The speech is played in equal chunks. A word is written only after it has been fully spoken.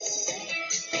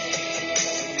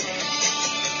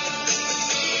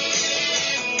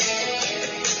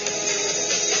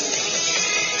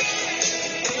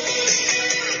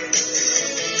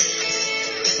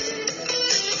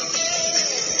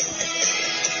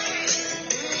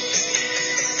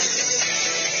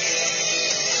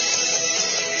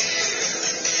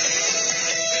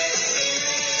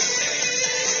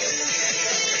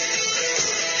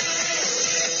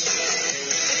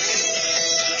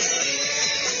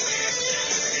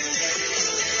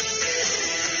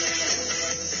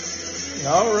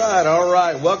All right, all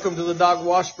right. Welcome to the Doc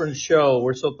Washburn Show.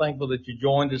 We're so thankful that you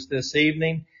joined us this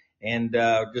evening, and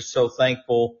just so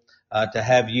thankful to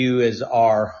have you as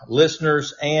our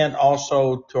listeners and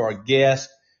also to our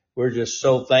guests. We're just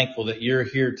so thankful that you're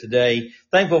here today.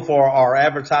 Thankful for our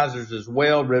advertisers as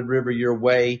well, Red River Your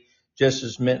Way,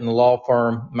 Justice Minton Law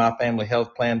Firm,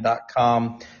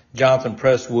 MyFamilyHealthPlan.com, Jonathan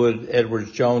Presswood,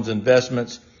 Edwards Jones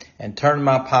Investments, and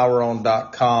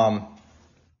TurnMyPowerOn.com.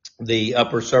 The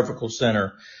Upper Cervical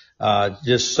Center.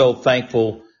 Just so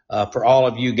thankful for all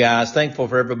of you guys. Thankful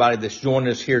for everybody that's joined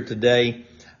us here today,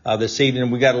 this evening.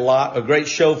 We got a great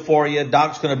show for you.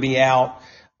 Doc's going to be out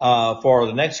for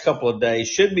the next couple of days.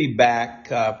 Should be back.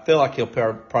 Feel like he'll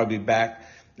probably be back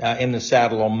in the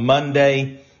saddle on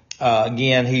Monday.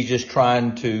 Again, he's just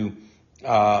trying to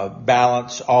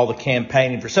balance all the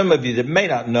campaigning. For some of you that may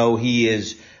not know, he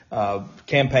is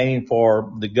campaigning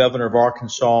for the governor of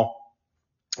Arkansas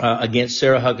against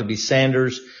Sarah Huckabee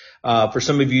Sanders. For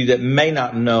some of you that may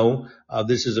not know,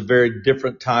 this is a very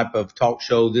different type of talk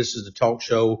show. This is the talk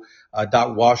show.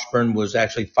 Doc Washburn was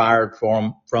actually fired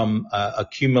from a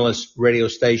Cumulus radio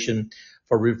station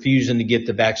for refusing to get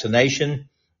the vaccination.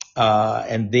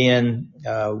 And then,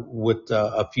 with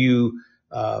a few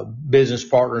business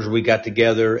partners, we got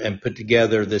together and put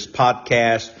together this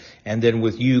podcast. And then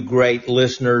with you great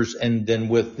listeners, and then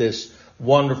with this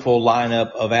wonderful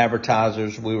lineup of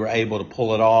advertisers, we were able to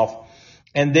pull it off.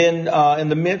 And then in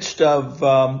the midst of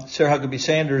Sarah Huckabee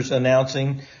Sanders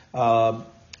announcing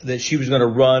that she was going to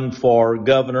run for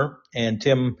governor, and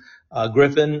Tim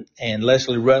Griffin and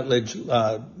Leslie Rutledge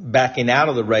backing out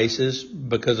of the races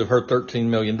because of her $13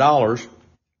 million.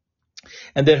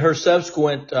 And then her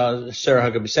subsequent, Sarah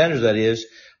Huckabee Sanders, that is,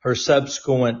 her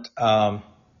subsequent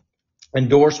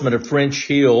endorsement of French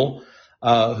Hill,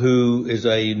 who is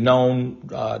a known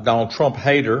Donald Trump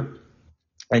hater,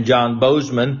 and John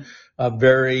Bozeman,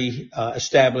 very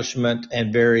establishment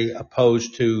and very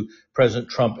opposed to President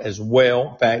Trump as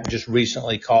well. In fact, just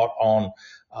recently caught on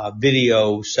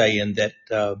video saying that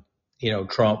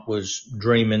Trump was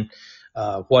dreaming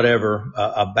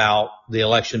about the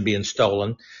election being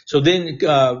stolen. So then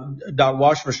Doc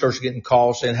Washburn starts getting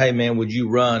calls saying, "Hey man, would you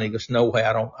run?" He goes, "No way,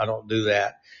 I don't do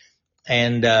that."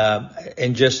 And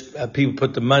just people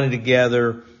put the money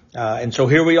together. And so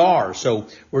here we are. So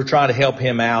we're trying to help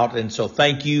him out. And so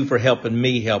thank you for helping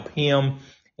me help him.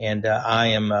 And I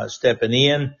am stepping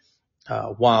in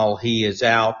while he is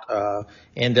out.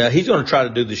 And he's going to try to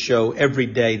do the show every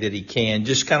day that he can.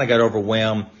 Just kind of got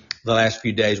overwhelmed the last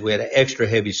few days. We had an extra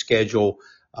heavy schedule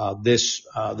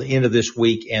the end of this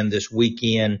week and this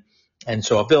weekend. And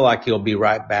so I feel like he'll be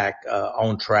right back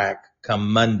on track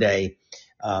come Monday.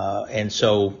 And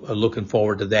so looking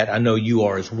forward to that. I know you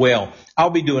are as well.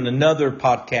 I'll be doing another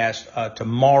podcast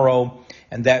tomorrow,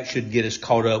 and that should get us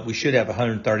caught up. We should have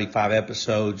 135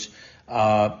 episodes,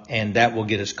 and that will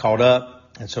get us caught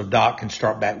up. And so Doc can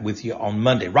start back with you on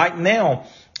Monday. Right now,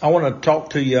 I want to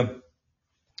talk to you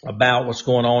about what's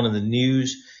going on in the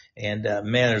news. And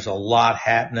man, there's a lot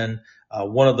happening.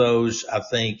 One of those, I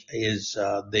think, is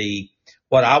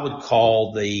what I would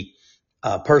call the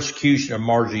persecution of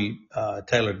Marjorie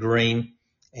Taylor Greene,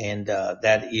 and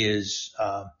that is,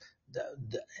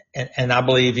 and I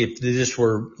believe if this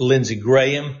were Lindsey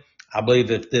Graham, I believe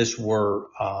if this were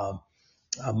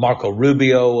Marco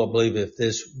Rubio, I believe if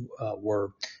this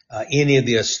were any of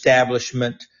the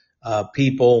establishment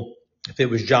people, if it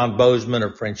was John Bozeman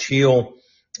or French Hill,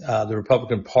 the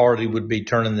Republican Party would be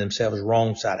turning themselves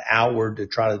wrong side outward to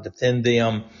try to defend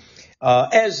them,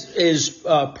 as is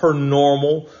per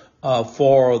normal.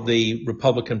 For the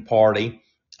Republican Party,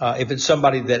 if it's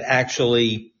somebody that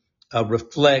actually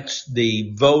reflects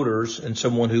the voters and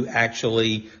someone who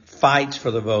actually fights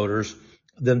for the voters,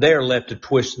 then they are left to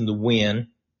twist in the wind.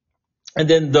 And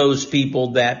then those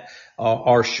people that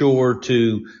are sure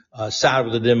to side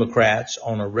with the Democrats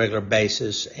on a regular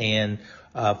basis and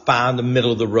find the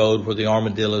middle of the road where the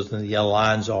armadillos and the yellow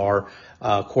lines are,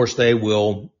 of course they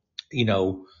will,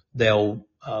 they'll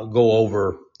go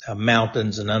over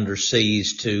mountains and under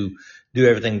seas to do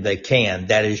everything they can.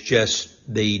 That is just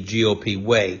the GOP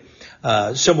way.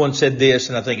 Someone said this,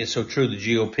 and I think it's so true. The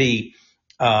GOP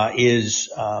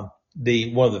is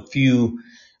one of the few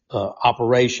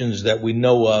operations that we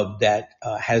know of that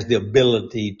has the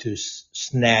ability to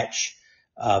snatch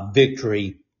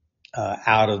victory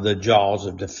out of the jaws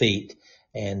of defeat,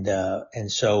 and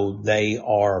so they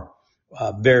are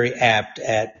very apt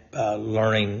at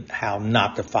learning how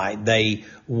not to fight. They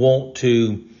want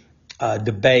to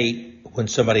debate when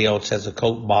somebody else has a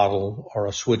Coke bottle or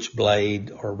a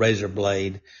switchblade or a razor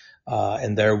blade,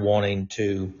 and they're wanting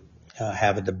to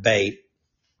have a debate.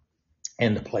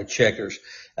 and to play checkers.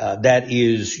 That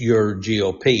is your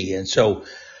GOP. And so,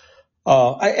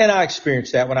 I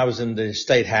experienced that when I was in the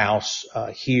state house,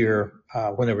 here,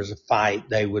 when there was a fight,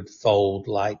 they would fold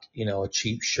like, a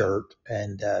cheap shirt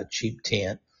and, cheap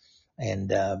tent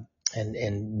and,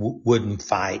 wouldn't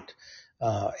fight.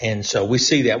 And so we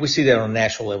see that on a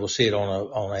national level, see it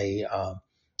on a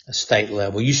state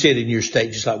level. You see it in your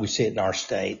state, just like we see it in our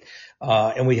state.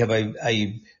 And we have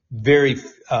a very,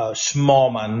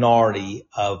 small minority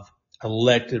of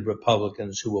elected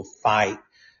Republicans who will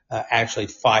actually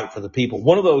fight for the people.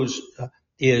 One of those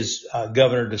is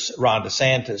Governor Ron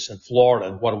DeSantis in Florida.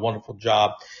 And what a wonderful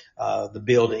job. The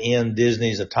bill to end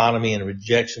Disney's autonomy and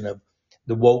rejection of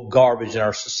the woke garbage in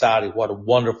our society. What a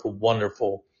wonderful,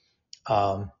 wonderful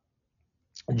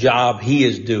job he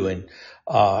is doing.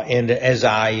 And as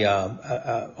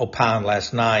I opined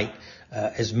last night,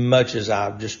 as much as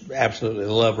I just absolutely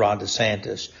love Ron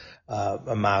DeSantis,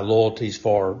 my loyalties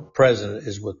for president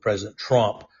is with President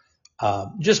Trump.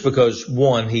 Just because,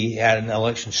 one, he had an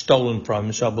election stolen from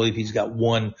him, so I believe he's got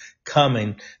one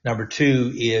coming. Number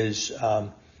two is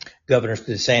Governor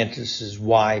DeSantis'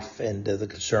 wife and the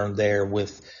concern there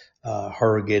with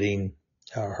her getting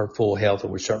her full health,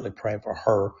 and we're certainly praying for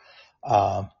her,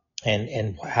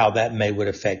 and how that would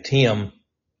affect him.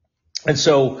 And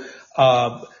so,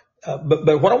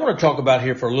 but what I want to talk about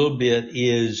here for a little bit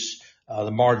is the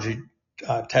Marjorie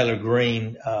Taylor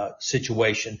Greene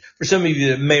situation. For some of you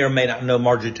that may or may not know,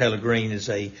 Marjorie Taylor Greene is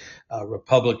a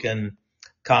Republican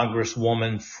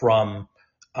congresswoman from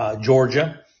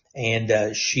Georgia,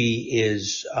 and she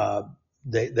is I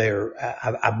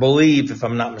believe, if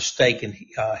I'm not mistaken,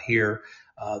 here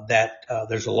that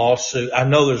there's a lawsuit. I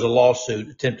know there's a lawsuit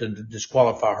attempting to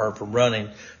disqualify her from running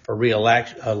for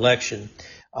re-election.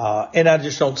 And I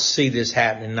just don't see this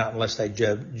happening, not unless they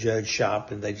judge shop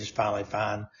and they just finally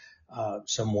find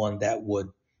someone that would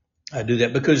do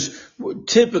that, because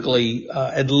typically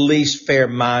at least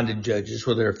fair-minded judges,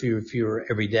 where there are fewer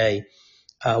every day,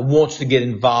 wants to get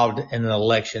involved in an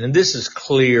election. And this is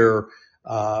clearly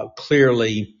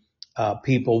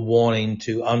people wanting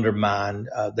to undermine.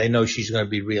 They know she's going to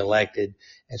be reelected,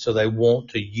 and so they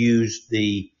want to use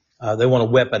they want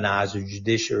to weaponize the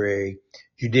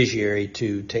judiciary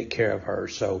to take care of her.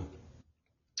 So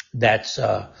that's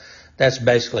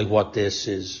basically what this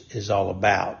is all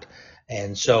about.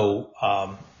 And so,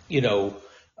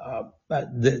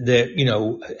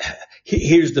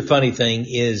 here's the funny thing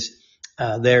is,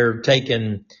 they're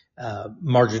taking,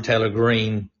 Marjorie Taylor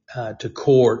Greene, to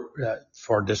court,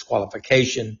 for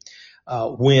disqualification,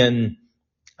 when,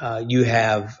 you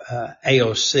have,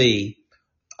 AOC,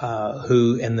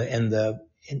 who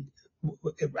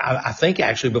I think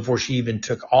actually before she even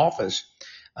took office,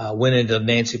 went into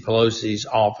Nancy Pelosi's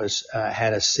office,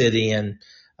 had a sit-in.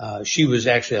 She was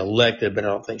actually elected, but I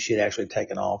don't think she had actually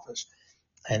taken office.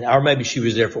 Or maybe she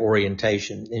was there for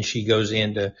orientation, and she goes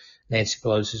into Nancy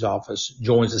Pelosi's office,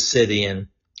 joins a sit-in.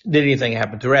 Did anything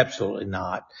happen to her? Absolutely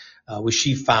not. Was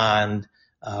she fined,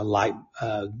 like,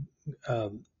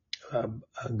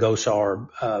 Gosar?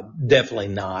 Definitely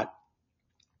not.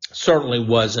 Certainly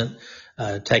wasn't,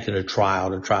 taken to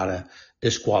trial to try to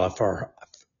disqualify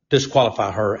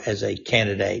her as a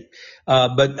candidate.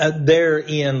 But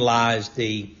therein lies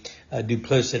the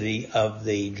duplicity of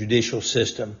the judicial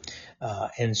system.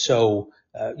 And so,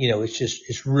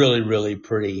 it's really, really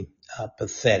pretty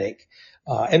pathetic.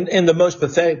 And the most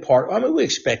pathetic part, I mean, we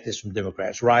expect this from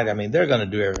Democrats, right? I mean, they're going to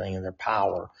do everything in their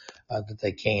power that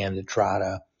they can to try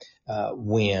to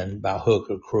win by hook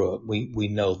or crook. We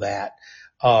know that.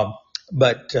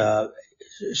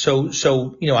 So,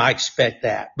 I expect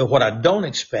that. But what I don't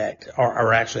expect,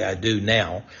 or actually I do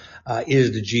now,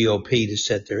 is the GOP to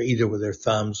sit there either with their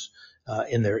thumbs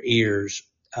in their ears,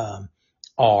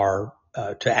 or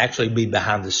to actually be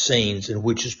behind the scenes, and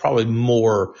which is probably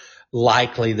more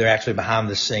likely they're actually behind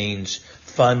the scenes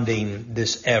funding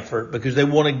this effort, because they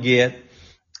want to get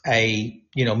a,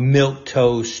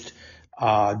 milquetoast,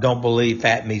 don't believe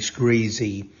fat meat's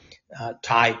greasy,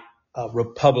 type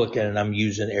Republican, and I'm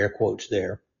using air quotes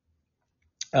there,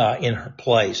 in her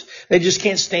place. They just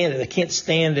can't stand it. They can't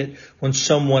stand it when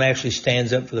someone actually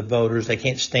stands up for the voters. They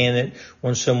can't stand it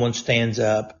when someone stands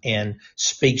up and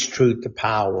speaks truth to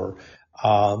power.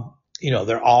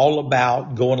 They're all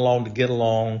about going along to get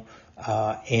along.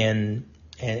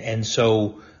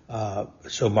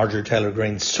 So Marjorie Taylor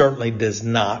Greene certainly does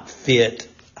not fit,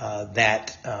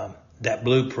 that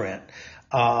blueprint.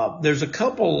 There's a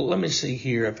couple, let me see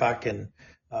here if I can,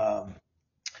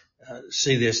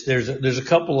 see this. There's a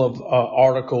couple of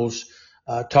articles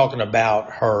talking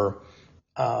about her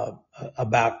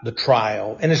about the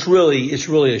trial, and it's really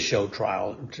a show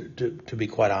trial. To be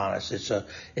quite honest,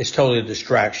 it's totally a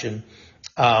distraction.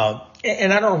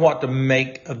 And I don't know what to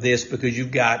make of this, because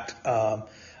you've got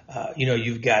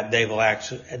you've got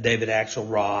David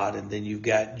Axelrod, and then you've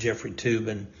got Jeffrey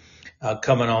Toobin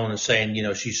coming on and saying,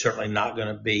 she's certainly not going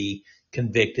to be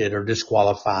convicted or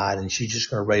disqualified, and she's just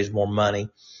going to raise more money.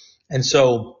 And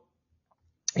so,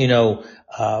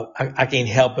 I can't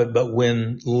help it, but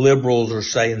when liberals are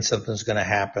saying something's going to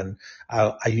happen,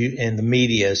 and the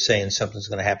media is saying something's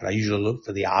going to happen, I usually look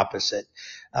for the opposite.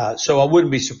 So I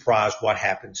wouldn't be surprised what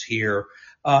happens here.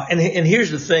 And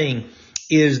here's the thing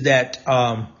is that,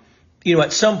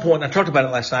 at some point, I talked about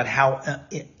it last night, how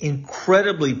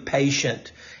incredibly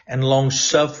patient and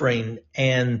long-suffering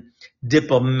and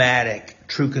diplomatic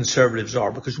true conservatives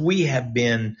are, because we have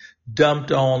been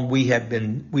dumped on, we have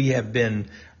been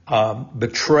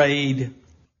betrayed,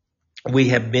 we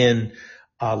have been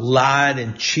lied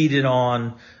and cheated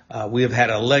on, we have had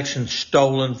elections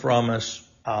stolen from us,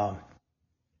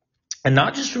 and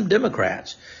not just from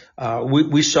Democrats.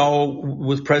 We saw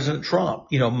with President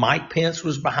Trump, Mike Pence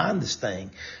was behind this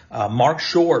thing. Mark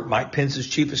Short, Mike Pence's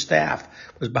chief of staff,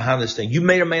 was behind this thing. You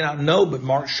may or may not know, but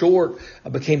Mark Short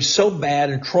became so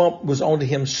bad, and Trump was onto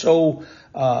him so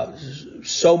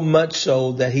much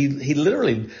so that he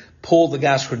literally pulled the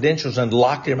guy's credentials and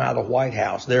locked him out of the White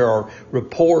House. There are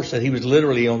reports that he was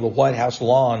literally on the White House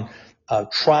lawn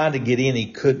trying to get in.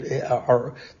 He could,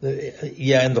 in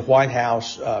the White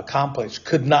House complex,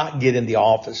 could not get in the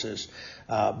offices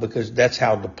because that's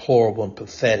how deplorable and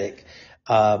pathetic.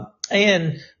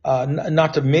 And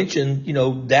not to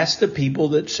mention, that's the people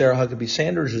that Sarah Huckabee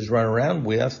Sanders is running around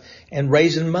with and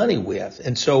raising money with.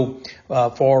 And so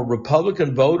for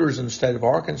Republican voters in the state of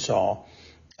Arkansas,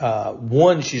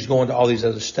 one, she's going to all these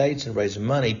other states and raising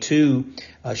money. Two,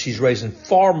 she's raising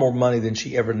far more money than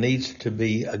she ever needs to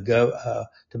be a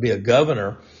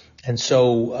governor. And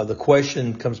so the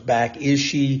question comes back: is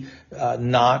she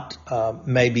not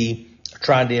maybe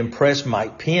trying to impress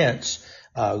Mike Pence,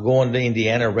 going to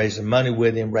Indiana, raising money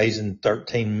with him, raising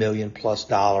 $13 million plus,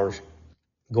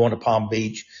 going to Palm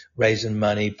Beach, raising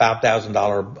money,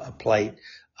 $5,000 a plate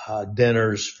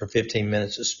dinners for 15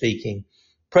 minutes of speaking?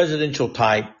 Presidential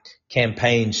type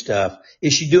campaign stuff.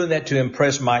 Is she doing that to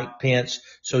impress Mike Pence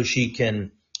so she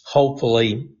can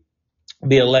hopefully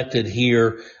be elected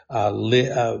here,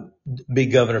 be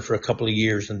governor for a couple of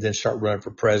years, and then start running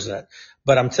for president?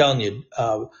 But I'm telling you,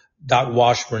 Doc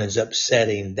Washburn is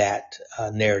upsetting that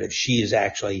narrative. She is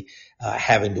actually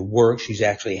having to work. She's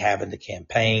actually having to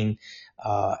campaign.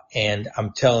 And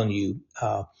I'm telling you,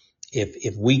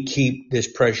 if we keep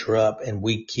this pressure up and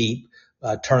we keep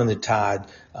turning the tide,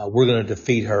 we're going to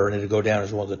defeat her, and it'll go down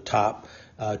as one of the top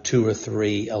 2 or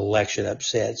 3 election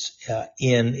upsets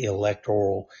in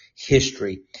electoral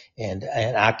history. And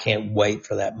I can't wait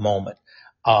for that moment.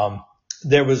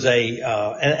 There was and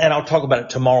I'll talk about it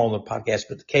tomorrow on the podcast,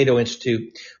 but the Cato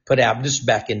Institute put out, this is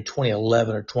back in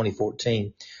 2011 or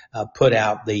 2014, put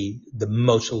out the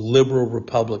most liberal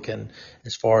Republican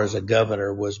as far as a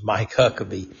governor was Mike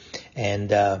Huckabee.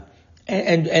 And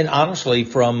honestly,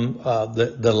 from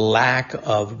the lack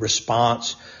of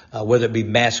response, whether it be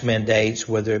mask mandates,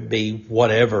 whether it be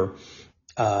whatever,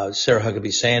 Sarah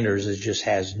Huckabee Sanders just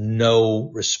has no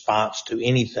response to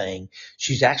anything.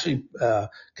 She's actually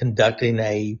conducting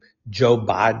a Joe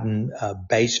Biden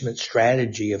basement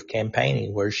strategy of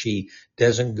campaigning, where she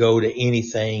doesn't go to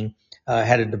anything.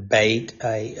 Had a debate,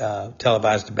 a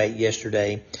televised debate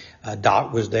yesterday.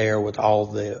 Doc was there with all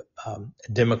the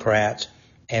Democrats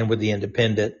and with the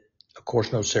independent. Of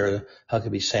course, no Sarah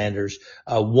Huckabee Sanders.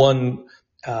 One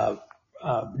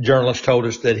journalist told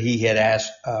us that he had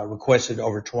requested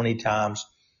over 20 times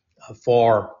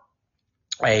for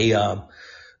a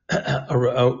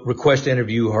request to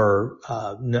interview her.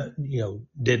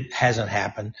 Hasn't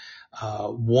happened.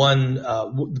 Probably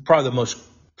the most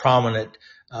prominent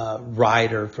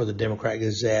writer for the Democrat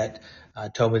Gazette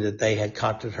told me that they had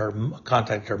contacted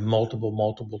her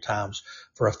multiple times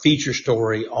for a feature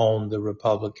story on the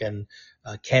Republican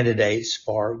candidates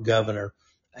for governor.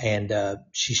 And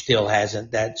she still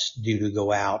hasn't. That's due to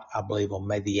go out, I believe, on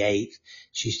May the 8th.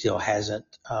 She still hasn't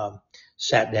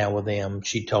sat down with them.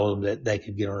 She told them that they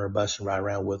could get on her bus and ride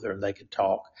around with her and they could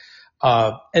talk.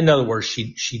 In other words,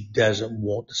 she doesn't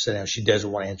want to sit down. She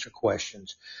doesn't want to answer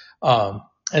questions.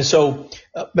 And so,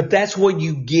 but that's what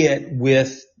you get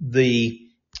with the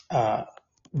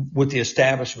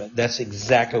establishment. That's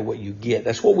exactly what you get.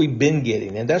 That's what we've been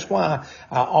getting. And that's why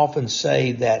I often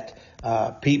say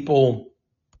that people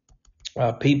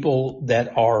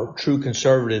that are true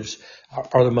conservatives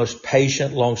are the most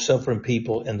patient, long-suffering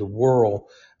people in the world,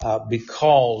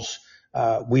 because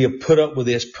we have put up with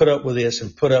this, and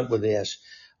put up with this.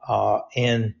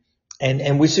 And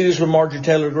we see this with Marjorie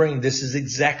Taylor Greene. This is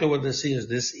exactly what this is.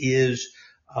 This is,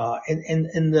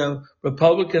 and the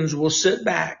Republicans will sit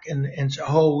back and say,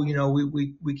 oh,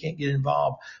 we can't get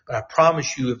involved. But I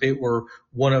promise you, if it were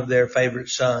one of their favorite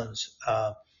sons,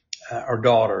 or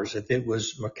daughters, if it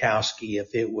was Murkowski,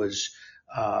 if it was,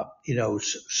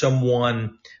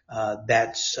 someone,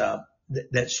 that's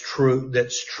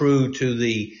true to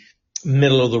the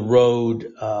middle of the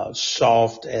road,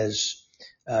 soft as,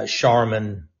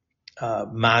 Charmin,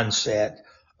 mindset.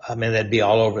 I mean, they'd be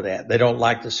all over that. They don't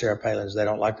like the Sarah Palins. They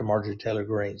don't like the Marjorie Taylor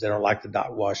Greenes. They don't like the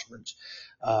Doc Washburns.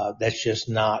 That's just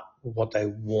not what they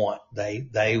want.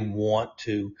 They want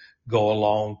to go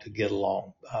along to get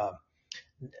along.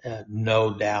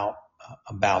 No doubt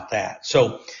about that.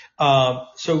 So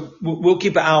we'll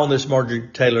keep an eye on this Marjorie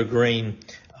Taylor Greene,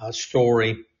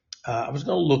 story. I was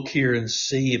going to look here and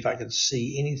see if I could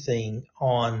see anything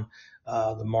on,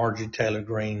 the Marjorie Taylor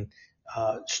Greene,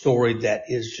 story that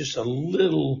is just a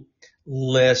little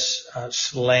less,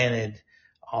 slanted.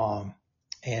 I'll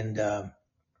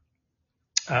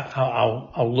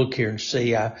look here and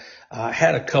see. I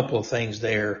had a couple of things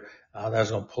there, that I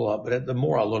was going to pull up, but the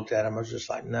more I looked at them, I was just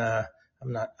like, nah,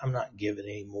 I'm not giving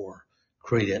any more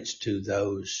credence to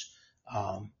those,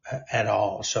 at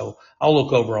all. So I'll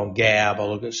look over on Gab. I'll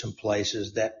look at some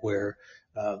places where,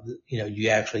 you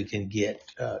actually can get,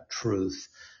 truth.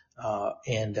 By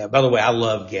the way, I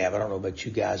love Gab. I don't know about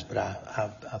you guys, but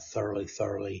I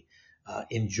thoroughly,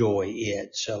 enjoy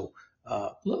it. So,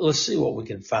 let's see what we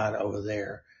can find over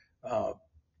there. While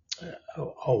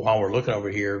we're looking over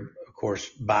here, of course,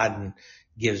 Biden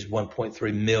gives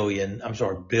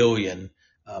 1.3 billion,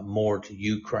 more to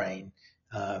Ukraine.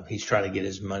 He's trying to get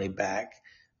his money back.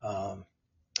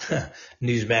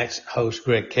 Newsmax host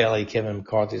Greg Kelly, Kevin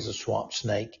McCarthy is a swamp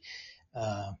snake.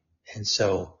 And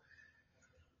so,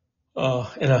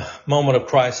 in a moment of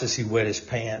crisis, he wet his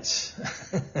pants.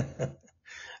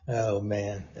 Oh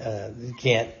man, you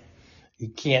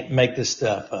can't make this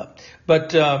stuff up.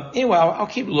 But, anyway, I'll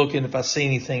keep looking if I see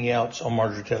anything else on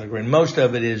Marjorie Taylor Greene. Most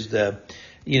of it is the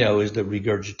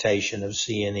regurgitation of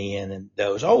CNN and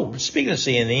those. Oh, speaking of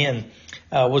CNN,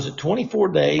 was it 24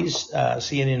 days,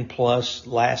 CNN Plus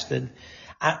lasted?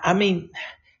 I mean,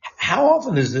 how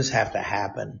often does this have to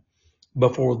happen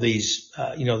before these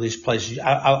places?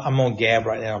 I'm on Gab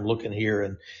right now. I'm looking here,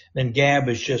 and then Gab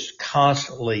is just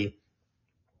constantly,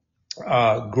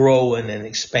 growing and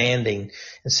expanding,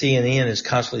 and CNN is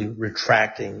constantly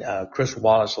retracting. Chris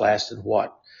Wallace lasted 3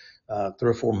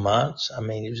 or 4 months. I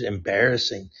mean, it was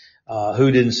embarrassing.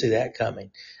 Who didn't see that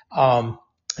coming? And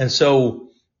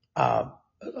so,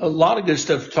 a lot of good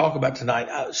stuff to talk about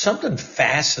tonight. Something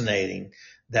fascinating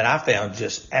that I found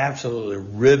just absolutely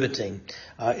riveting,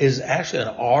 is actually an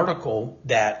article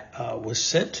that, was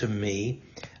sent to me,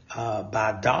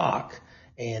 by Doc.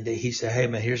 And he said, hey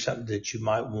man, here's something that you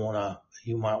might want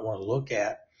to look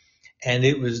at. And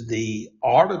it was the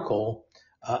article,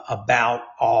 about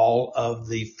all of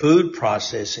the food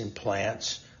processing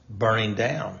plants burning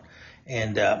down.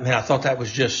 And, man, I thought that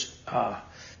was just,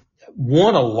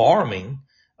 alarming,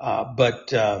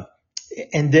 but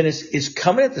and then it's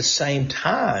coming at the same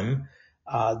time,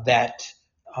 that,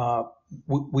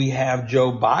 we have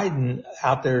Joe Biden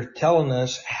out there telling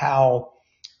us how,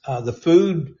 the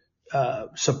food,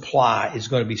 supply is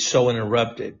going to be so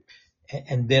interrupted.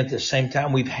 And then at the same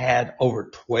time, we've had over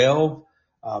 12,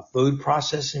 food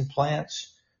processing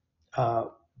plants,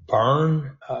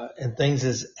 burn, and things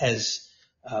as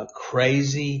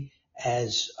crazy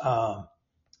as,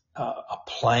 a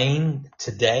plane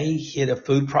today hit a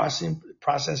food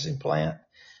processing plant.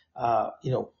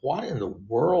 What in the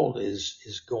world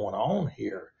is going on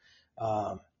here?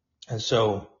 And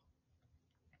so,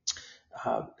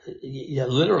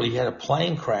 literally you had a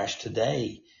plane crash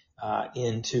today,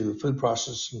 into a food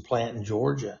processing plant in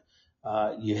Georgia.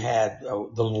 You had,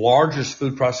 the largest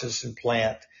food processing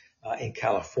plant, in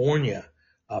California,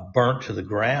 burnt to the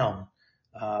ground,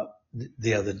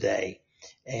 the other day,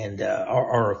 and,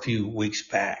 or a few weeks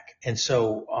back. And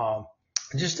so,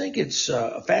 I just think it's,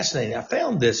 fascinating. I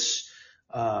found this,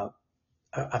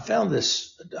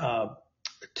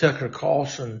 Tucker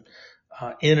Carlson,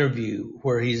 interview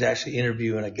where he's actually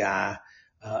interviewing a guy,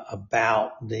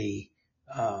 about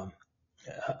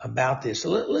this. So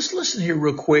let's listen here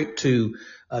real quick to,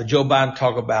 Joe Biden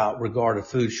talk about regarding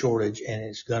food shortage, and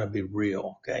it's going to be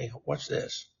real. Okay. Watch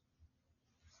this.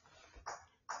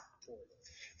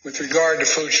 With regard to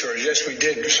food shortage, yes, we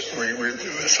did.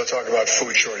 So talk about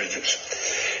food shortages,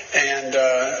 and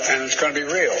it's going to be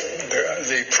real.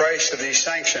 The price of these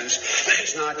sanctions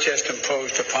is not just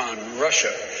imposed upon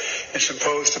Russia; it's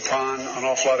imposed upon an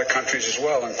awful lot of countries as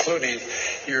well, including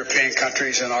European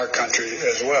countries and our country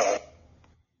as well.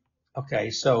 Okay,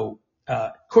 so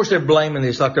of course they're blaming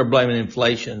this like they're blaming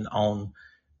inflation on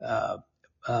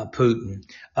Putin.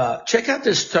 Check out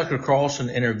this Tucker Carlson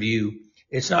interview.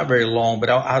 It's not very long, but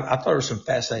I thought there was some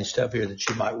fascinating stuff here that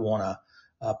you might want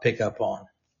to pick up on.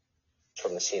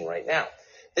 From the scene right now.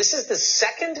 This is the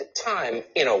second time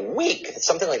in a week that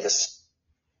something like this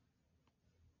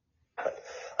happened.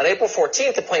 On April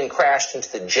 14th, the plane crashed into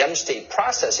the Gem State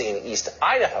Processing in East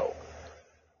Idaho.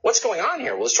 What's going on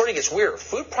here? Well, the story gets weirder.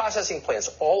 Food processing plants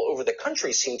all over the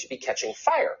country seem to be catching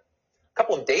fire. A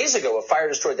couple of days ago, a fire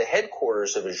destroyed the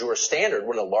headquarters of Azure Standard,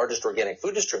 one of the largest organic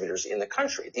food distributors in the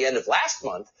country. At the end of last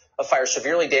month, a fire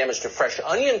severely damaged a fresh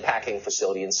onion packing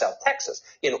facility in South Texas.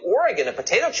 In Oregon, a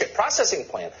potato chip processing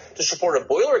plant just reported a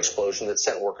boiler explosion that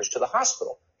sent workers to the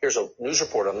hospital. Here's a news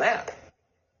report on that.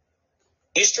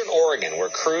 Eastern Oregon, where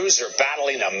crews are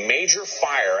battling a major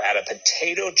fire at a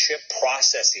potato chip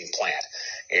processing plant.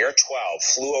 Air 12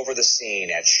 flew over the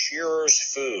scene at Shearer's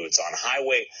Foods on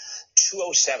Highway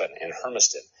 207 in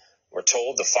Hermiston. We're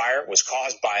told the fire was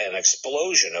caused by an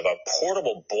explosion of a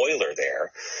portable boiler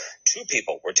there. 2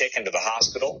 people were taken to the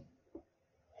hospital.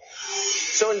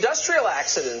 So industrial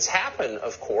accidents happen,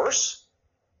 of course,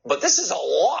 but this is a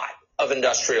lot of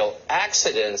industrial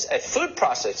accidents at food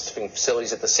processing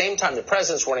facilities at the same time the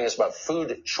president's warning us about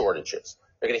food shortages.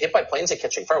 They're getting hit by planes and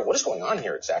catching fire. What is going on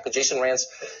here exactly? Jason Rantz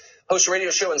hosts a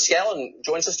radio show in Seattle and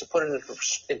joins us to put it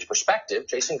into perspective.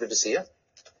 Jason, good to see you.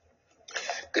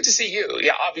 Good to see you.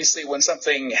 Yeah, obviously, when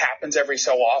something happens every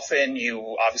so often,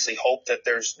 you obviously hope that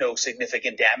there's no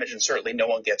significant damage and certainly no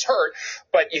one gets hurt,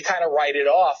 but you kind of write it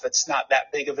off. It's not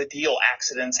that big of a deal.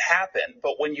 Accidents happen.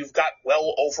 But when you've got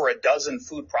well over a dozen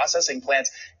food processing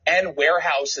plants and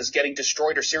warehouses getting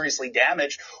destroyed or seriously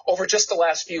damaged over just the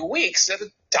last few weeks, at a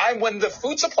time when the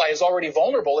food supply is already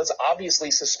vulnerable, it's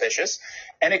obviously suspicious,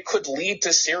 and it could lead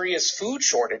to serious food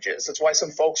shortages. That's why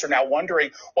some folks are now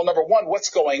wondering, well, number one, what's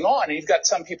going on? And you've got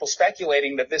some people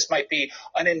speculating that this might be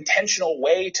an intentional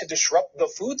way to disrupt the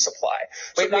food supply.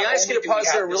 Wait, may I ask you to pause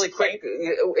there really quick?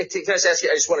 Can I just ask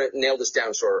you, I just want to nail this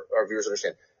down so our viewers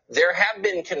understand. There have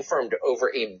been confirmed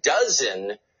over a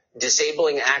dozen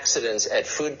disabling accidents at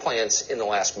food plants in the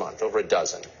last month, over a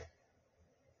dozen.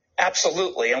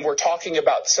 Absolutely. And we're talking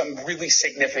about some really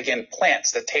significant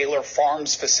plants. The Taylor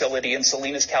Farms facility in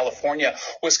Salinas, California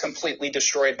was completely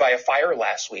destroyed by a fire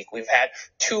last week. We've had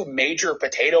 2 major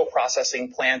potato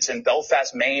processing plants in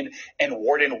Belfast, Maine and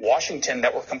Warden, Washington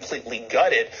that were completely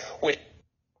gutted. Which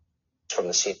from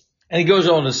the scene. And he goes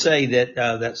on to say that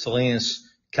that Salinas,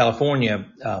 California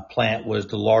plant was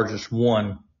the largest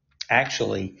one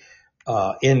actually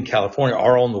in California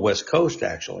or on the West Coast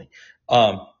actually.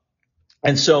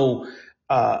 And so,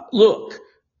 look,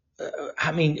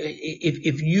 I mean,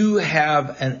 if you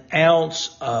have an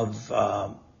ounce of,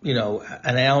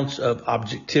 an ounce of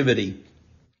objectivity,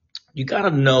 you got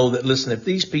to know that, listen, if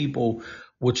these people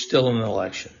would steal an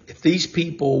election, if these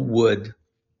people would,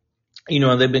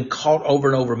 they've been caught over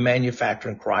and over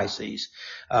manufacturing crises.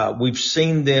 We've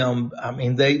seen them. I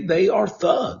mean, they are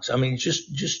thugs. I mean, just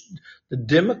the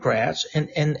Democrats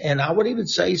and I would even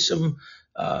say some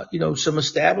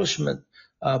establishment.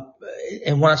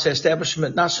 And when I say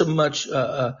establishment, not so much,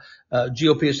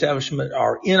 GOP establishment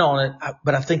are in on it,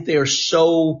 but I think they are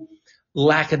so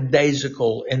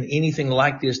lackadaisical in anything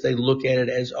like this. They look at it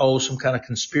as, some kind of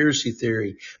conspiracy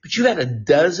theory. But you had a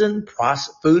dozen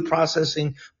food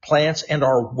processing plants and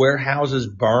our warehouses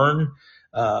burn,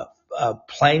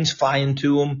 planes fly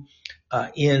into them,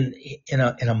 in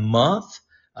a month.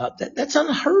 That's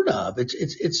unheard of.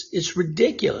 It's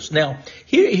ridiculous. Now,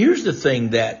 here's the thing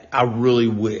that I really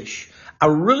wish. I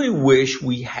really wish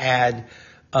we had,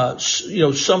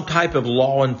 some type of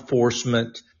law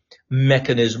enforcement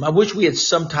mechanism. I wish we had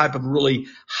some type of really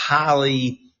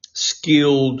highly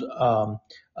skilled,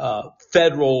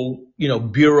 federal,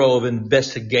 Bureau of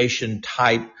Investigation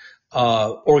type,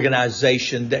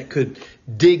 organization that could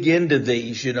dig into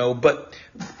these, but,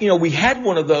 we had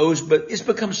one of those, but it's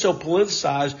become so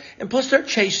politicized. And plus they're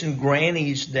chasing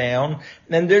grannies down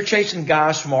and they're chasing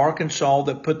guys from Arkansas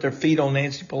that put their feet on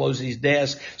Nancy Pelosi's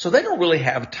desk. So they don't really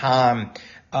have time,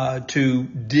 to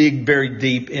dig very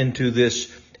deep into this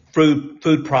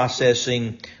food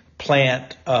processing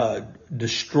plant,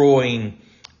 destroying,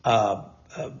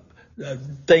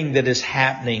 thing that is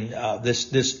happening,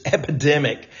 this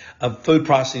epidemic of food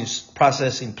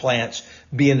processing plants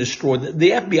being destroyed.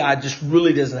 The FBI just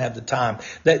really doesn't have the time.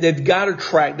 They've got to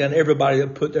track down everybody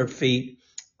that put their feet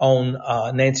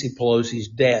on Nancy Pelosi's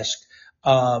desk.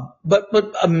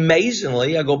 But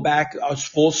amazingly, I go back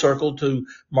full circle to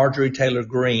Marjorie Taylor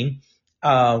Greene,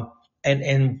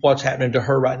 and what's happening to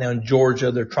her right now in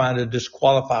Georgia. They're trying to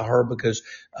disqualify her because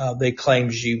they claim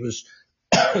she was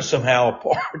somehow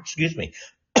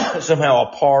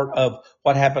a part of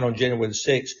what happened on January the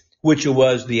 6th, which it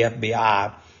was the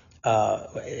FBI.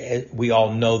 We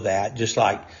all know that, just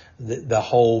like the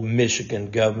whole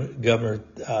Michigan governor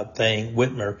thing,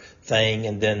 Whitmer thing,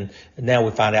 and then now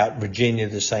we find out Virginia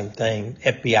the same thing,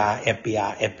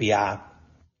 FBI.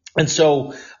 And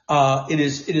so it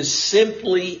is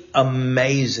simply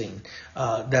amazing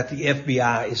that the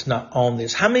FBI is not on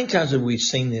this. How many times have we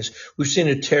seen this? We've seen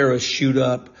a terrorist shoot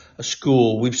up a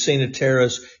school. We've seen a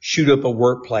terrorist shoot up a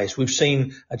workplace. We've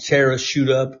seen a terrorist shoot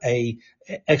up a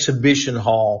exhibition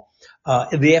hall.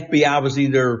 The FBI was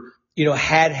either,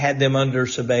 had them under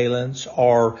surveillance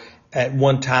or at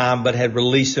one time, but had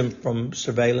released them from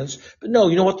surveillance. But no,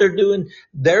 you know what they're doing?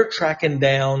 They're tracking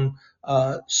down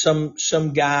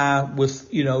some guy with,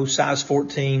 size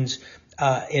 14s,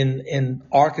 in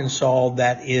Arkansas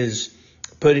that is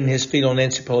putting his feet on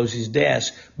Nancy Pelosi's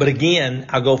desk. But again,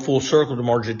 I go full circle to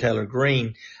Marjorie Taylor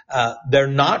Greene. They're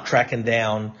not tracking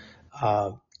down,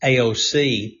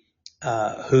 AOC,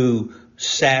 who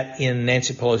sat in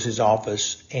Nancy Pelosi's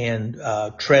office and,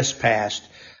 trespassed.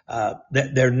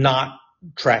 They're not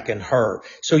tracking her.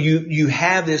 So you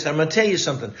have this. I'm going to tell you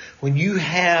something. When you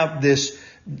have this,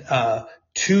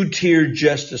 two-tier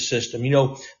justice system.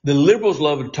 The liberals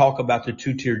love to talk about the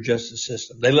two-tier justice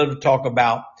system. They love to talk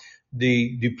about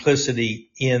the duplicity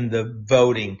in the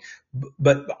voting.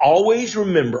 But always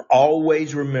remember,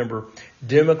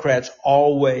 Democrats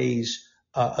always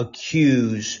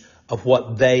accuse of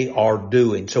what they are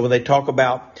doing. So when they talk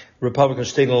about Republicans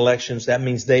stealing elections, that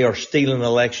means they are stealing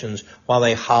elections while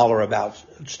they holler about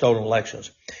stolen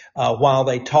elections. While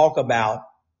they talk about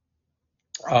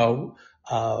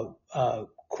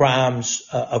crimes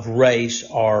of race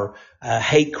or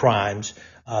hate crimes,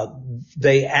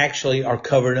 they actually are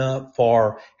covering up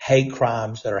for hate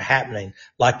crimes that are happening,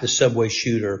 like the subway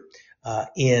shooter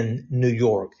in New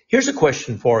York. Here's a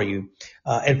question for you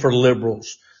and for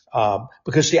liberals,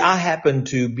 because see, I happen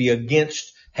to be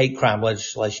against hate crime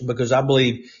legislation because I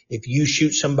believe if you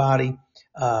shoot somebody,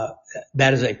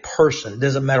 that is a person. It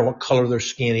doesn't matter what color their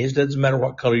skin is. It doesn't matter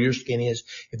what color your skin is.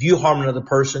 If you harm another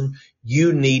person,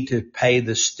 you need to pay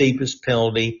the steepest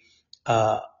penalty,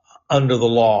 under the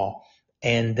law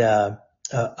and,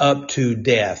 up to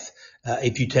death,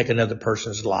 if you take another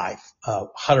person's life,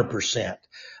 100%.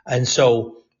 And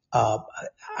so,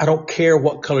 I don't care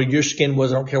what color your skin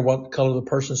was. I don't care what color the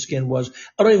person's skin was.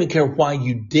 I don't even care why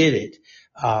you did it,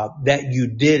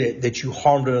 that you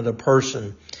harmed another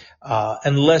person.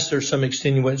 Unless there's some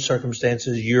extenuating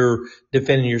circumstances, you're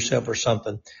defending yourself or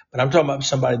something. But I'm talking about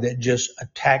somebody that just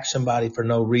attacked somebody for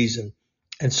no reason.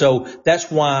 And so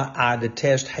that's why I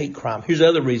detest hate crime. Here's the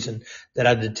other reason that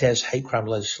I detest hate crime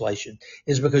legislation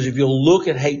is because if you'll look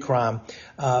at hate crime,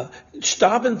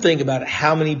 stop and think about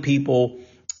how many people,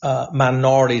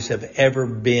 minorities have ever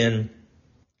been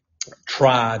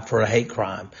tried for a hate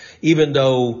crime, even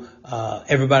though,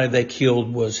 everybody they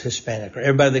killed was Hispanic or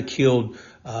everybody they killed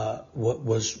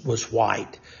was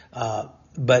white.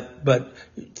 But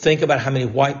think about how many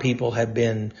white people have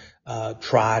been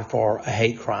tried for a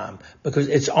hate crime, because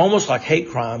it's almost like hate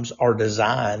crimes are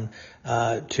designed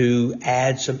to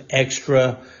add some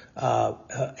extra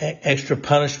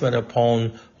punishment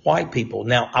upon white people.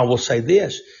 Now, I will say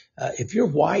this. If you're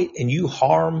white and you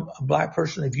harm a black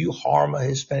person, if you harm a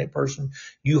Hispanic person,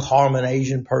 you harm an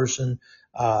Asian person,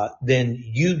 then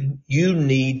you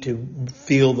need to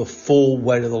feel the full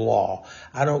weight of the law.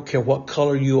 I don't care what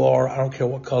color you are. I don't care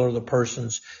what color the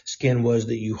person's skin was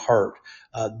that you hurt.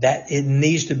 That it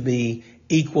needs to be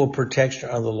equal protection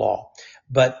under the law.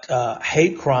 But,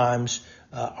 hate crimes,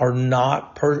 are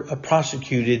not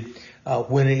prosecuted,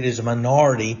 when it is a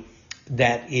minority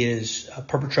that is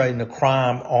perpetrating a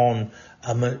crime on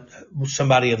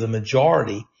somebody of the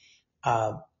majority,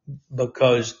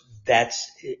 because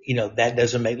that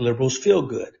doesn't make liberals feel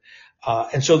good.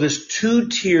 And so this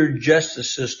two-tier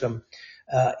justice system,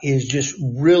 is just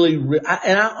really,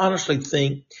 and I honestly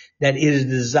think that it is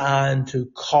designed to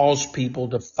cause people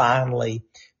to finally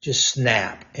just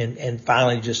snap and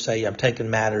finally just say, I'm taking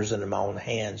matters into my own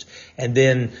hands. And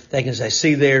then they can say,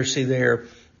 see there,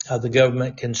 the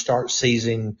government can start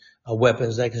seizing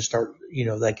weapons. They can start,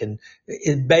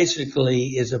 it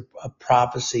basically is a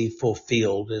prophecy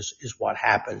fulfilled is what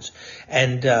happens.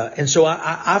 And so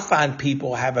I find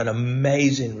people have an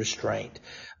amazing restraint,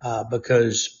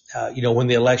 because, when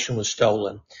the election was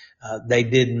stolen, they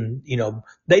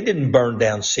didn't burn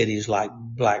down cities like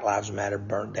Black Lives Matter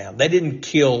burned down. They didn't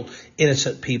kill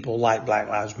innocent people like Black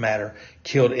Lives Matter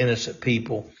killed innocent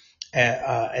people.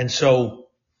 And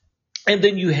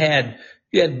then you had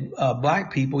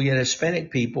black people, you had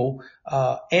Hispanic people,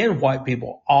 and white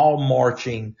people all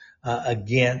marching,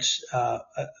 against,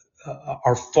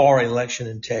 our for election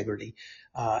integrity.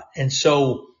 And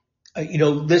so,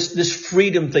 this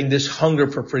freedom thing, this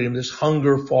hunger for freedom, this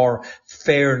hunger for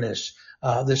fairness,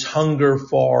 this hunger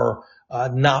for,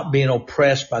 not being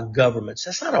oppressed by governments.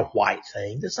 That's not a white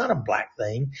thing. That's not a black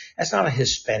thing. That's not a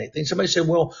Hispanic thing. Somebody said,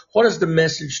 well, what is the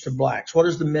message to blacks? What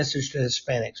is the message to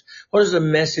Hispanics? What is the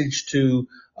message to,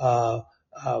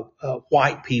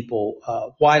 white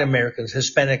people, white Americans,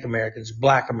 Hispanic Americans,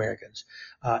 black Americans?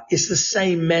 It's the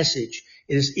same message.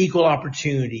 It is equal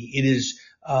opportunity. It is,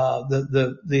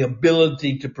 the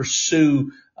ability to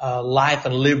pursue, life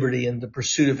and liberty and the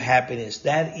pursuit of happiness.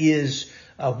 That is,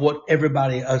 what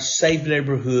everybody, a safe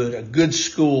neighborhood, a good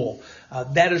school,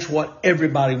 that is what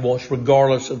everybody wants,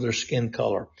 regardless of their skin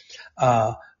color.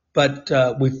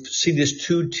 But we see this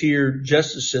two-tier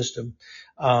justice system.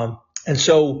 And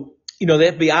so, the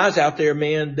FBI's out there,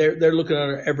 man, they're looking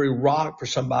under every rock for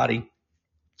somebody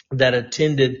that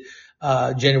attended,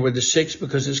 January the 6th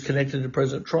because it's connected to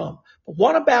President Trump. But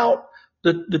what about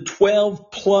the 12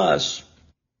 plus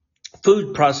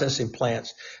food processing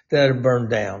plants that are burned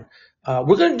down?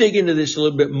 We're going to dig into this a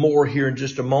little bit more here in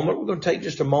just a moment. We're going to take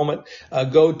just a moment,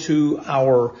 go to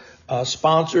our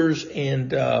sponsors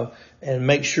and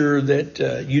make sure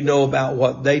that you know about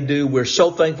what they do. We're so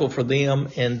thankful for them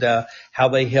and how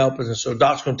they help us. And so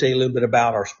Doc's going to tell you a little bit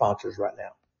about our sponsors right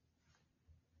now.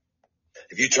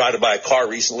 If you tried to buy a car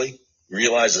recently, you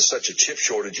realize there's such a chip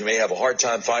shortage, you may have a hard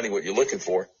time finding what you're looking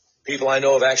for. People I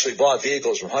know have actually bought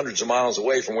vehicles from hundreds of miles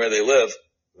away from where they live.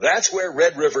 That's where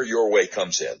Red River Your Way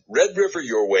comes in. Red River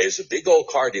Your Way is a big old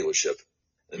car dealership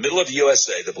in the middle of the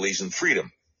USA that believes in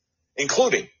freedom,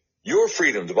 including your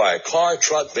freedom to buy a car,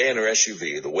 truck, van, or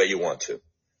SUV the way you want to.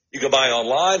 You can buy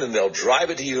online and they'll drive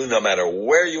it to you no matter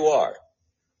where you are.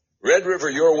 Red River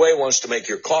Your Way wants to make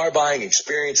your car buying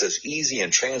experience as easy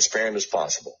and transparent as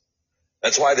possible.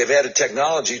 That's why they've added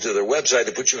technology to their website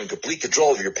to put you in complete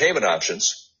control of your payment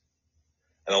options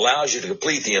and allows you to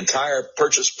complete the entire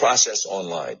purchase process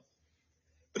online.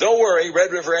 But don't worry,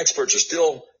 Red River experts are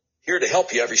still here to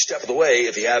help you every step of the way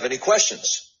if you have any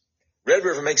questions. Red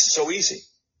River makes it so easy.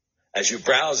 As you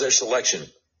browse their selection,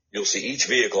 you'll see each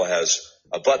vehicle has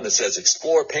a button that says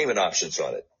Explore Payment Options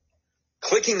on it.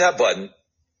 Clicking that button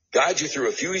guides you through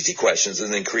a few easy questions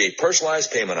and then create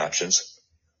personalized payment options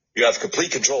you have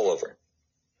complete control over.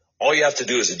 All you have to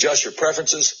do is adjust your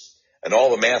preferences, and all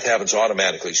the math happens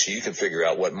automatically so you can figure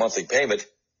out what monthly payment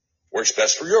works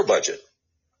best for your budget.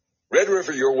 Red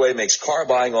River Your Way makes car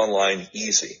buying online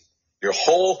easy. Your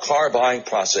whole car buying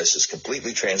process is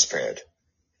completely transparent.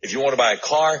 If you want to buy a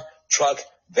car, truck,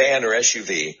 van, or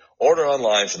SUV, order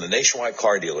online from the nationwide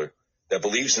car dealer that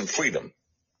believes in freedom,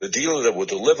 the dealer that will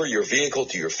deliver your vehicle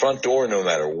to your front door no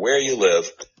matter where you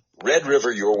live,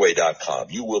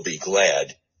 RedRiverYourWay.com. You will be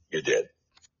glad you did.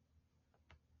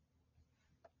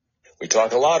 We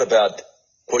talk a lot about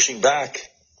pushing back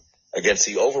against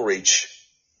the overreach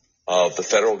of the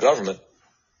federal government.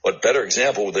 What better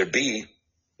example would there be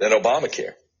than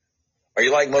Obamacare? Are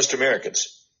you like most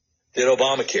Americans? Did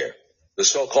Obamacare, the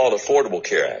so-called Affordable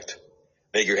Care Act,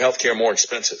 make your health care more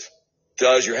expensive?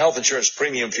 Does your health insurance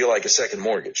premium feel like a second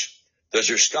mortgage? Does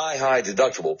your sky-high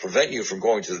deductible prevent you from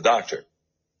going to the doctor?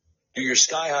 Do your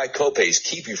sky-high copays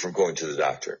keep you from going to the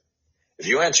doctor? If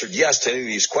you answered yes to any of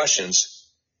these questions,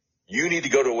 you need to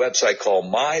go to a website called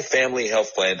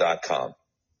MyFamilyHealthPlan.com.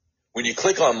 When you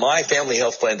click on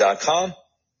MyFamilyHealthPlan.com,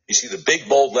 you see the big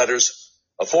bold letters,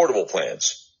 Affordable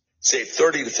Plans. Save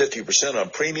 30 to 50% on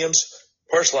premiums,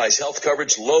 personalized health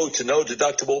coverage, low to no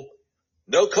deductible,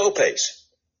 no copays.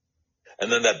 And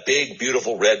then that big,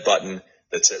 beautiful red button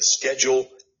that says Schedule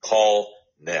Call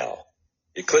Now.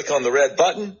 You click on the red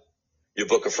button, you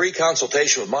book a free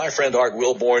consultation with my friend Art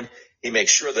Wilborn. He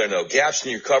makes sure there are no gaps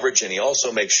in your coverage, and he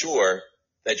also makes sure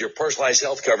that your personalized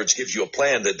health coverage gives you a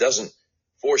plan that doesn't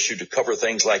force you to cover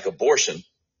things like abortion,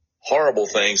 horrible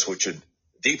things which would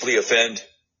deeply offend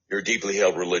your deeply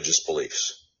held religious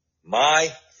beliefs.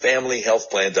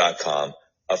 MyFamilyHealthPlan.com.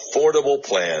 Affordable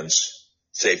plans.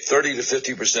 Save 30 to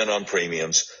 50% on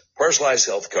premiums. Personalized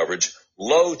health coverage.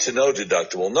 low to no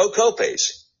deductible, no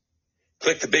copays.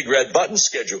 Click the big red button,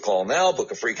 schedule a call now,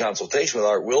 book a free consultation with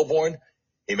Art Wilborn.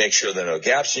 He makes sure there are no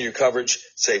gaps in your coverage.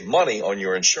 Save money on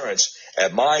your insurance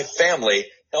at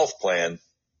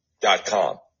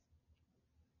myfamilyhealthplan.com.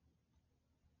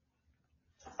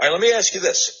 All right, let me ask you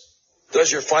this.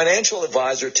 Does your financial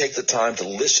advisor take the time to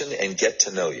listen and get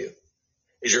to know you?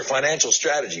 Is your financial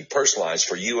strategy personalized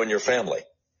for you and your family?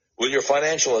 Will your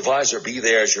financial advisor be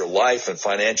there as your life and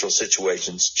financial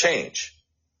situations change?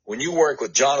 When you work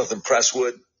with Jonathan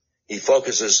Presswood, he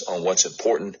focuses on what's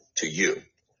important to you.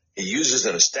 He uses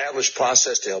an established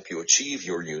process to help you achieve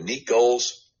your unique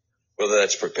goals, whether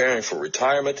that's preparing for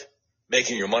retirement,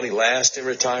 making your money last in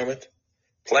retirement,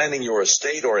 planning your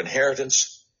estate or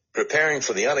inheritance, preparing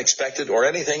for the unexpected, or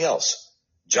anything else.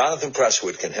 Jonathan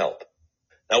Presswood can help.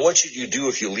 Now, what should you do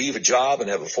if you leave a job and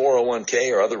have a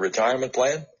 401k or other retirement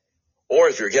plan? Or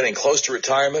if you're getting close to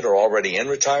retirement or already in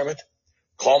retirement?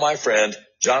 Call my friend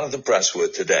Jonathan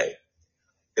Presswood today.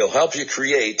 He'll help you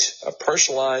create a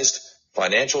personalized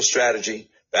financial strategy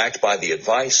backed by the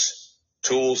advice,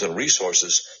 tools, and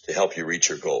resources to help you reach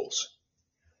your goals.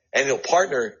 And he'll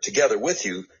partner together with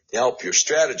you to help your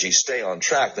strategy stay on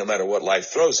track no matter what life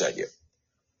throws at you.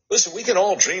 Listen, we can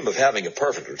all dream of having a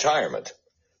perfect retirement,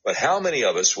 but how many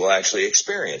of us will actually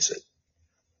experience it?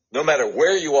 No matter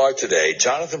where you are today,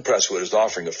 Jonathan Presswood is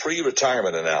offering a free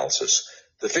retirement analysis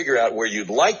to figure out where you'd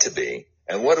like to be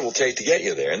and what it will take to get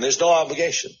you there, and there's no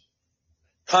obligation.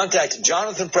 Contact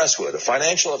Jonathan Presswood, a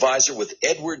financial advisor with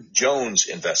Edward Jones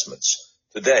Investments,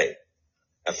 today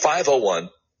at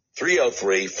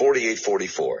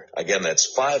 501-303-4844. Again,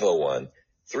 that's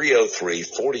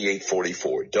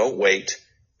 501-303-4844. Don't wait.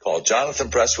 Call Jonathan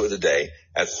Presswood today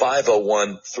at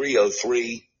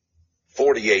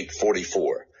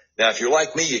 501-303-4844. Now, if you're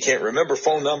like me, you can't remember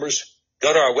phone numbers,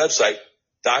 go to our website,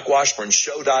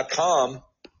 DocWashburnShow.com.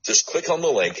 Just click on the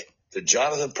link to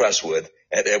Jonathan Presswood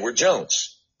at Edward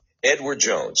Jones. Edward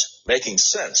Jones, making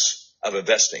sense of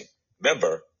investing.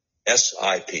 Member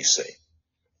SIPC.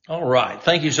 All right.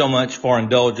 Thank you so much for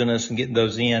indulging us and getting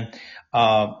those in.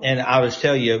 And I was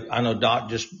tell you, I know Doc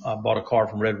just bought a car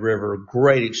from Red River.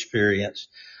 Great experience.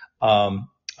 Art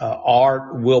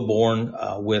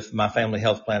Wilborn with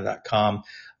myfamilyhealthplan.com.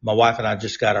 My wife and I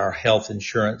just got our health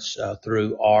insurance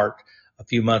through Art a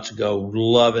few months ago.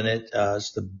 Loving it. It's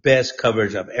the best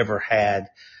coverage I've ever had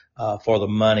for the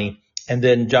money. And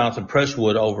then Jonathan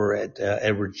Presswood over at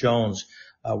Edward Jones,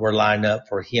 we're lined up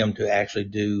for him to actually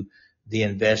do the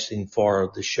investing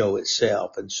for the show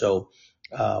itself. And so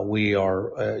we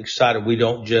are excited. We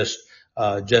don't just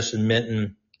Justin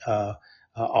Minton,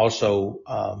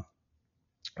 also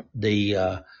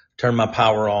the Turn My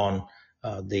Power On,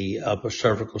 the Upper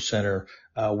Cervical Center.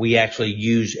 We actually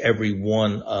use every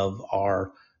one of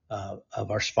our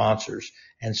sponsors.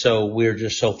 And so we're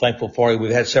just so thankful for you.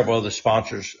 We've had several other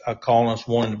sponsors calling us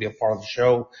wanting to be a part of the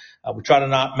show. We try to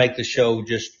not make the show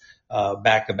just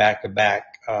back to back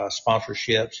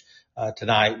sponsorships.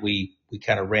 Tonight we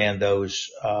kind of ran those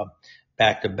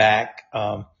back to back,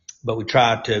 but we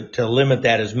tried to limit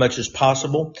that as much as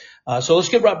possible. So let's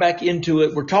get right back into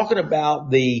it. We're talking about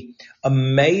the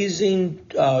amazing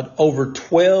over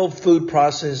 12 food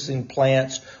processing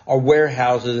plants or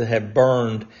warehouses that have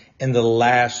burned in the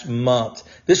last month.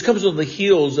 This comes on the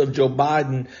heels of Joe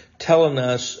Biden telling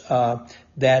us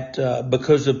that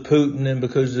because of Putin and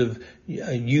because of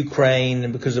Ukraine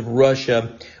and because of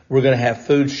Russia, we're going to have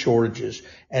food shortages.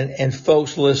 And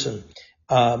folks, listen,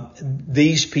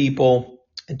 these people,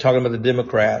 and talking about the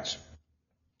Democrats,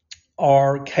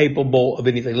 are capable of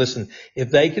anything. Listen,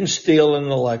 if they can steal an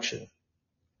election,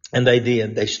 and they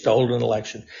did, they stole an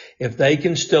election. If they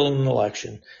can steal an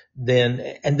election,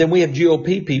 then we have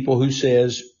GOP people who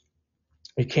says,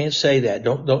 you can't say that.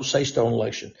 Don't say stolen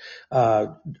election.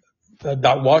 Doc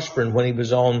Washburn, when he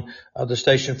was on the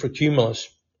station for Cumulus,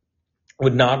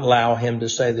 would not allow him to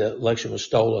say the election was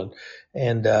stolen.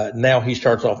 And now he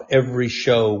starts off every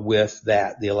show with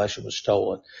that, the election was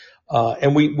stolen.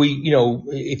 And we,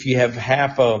 if you have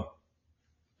half a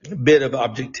bit of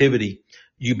objectivity,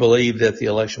 you believe that the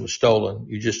election was stolen.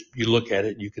 You look at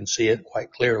it, you can see it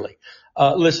quite clearly.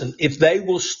 Listen, if they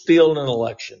will steal an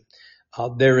election,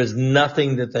 there is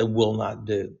nothing that they will not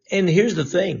do. And here's the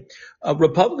thing.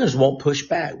 Republicans won't push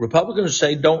back. Republicans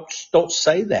say, don't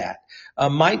say that.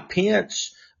 Mike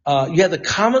Pence, you had the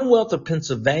Commonwealth of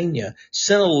Pennsylvania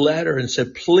sent a letter and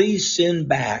said, please send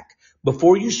back,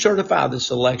 before you certify this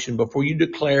election, before you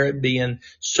declare it being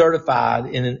certified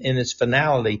in its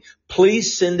finality,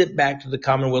 please send it back to the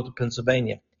Commonwealth of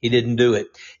Pennsylvania. He didn't do it.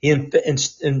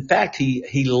 In fact,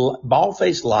 he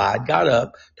bald-faced lied, got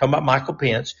up, talking about Michael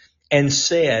Pence, and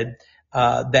said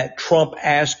that Trump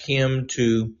asked him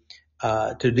to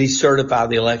decertify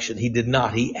the election. He did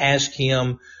not. He asked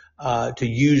him to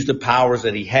use the powers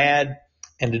that he had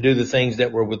and to do the things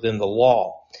that were within the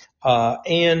law.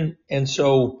 And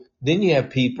so then you have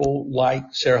people like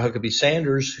Sarah Huckabee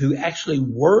Sanders, who actually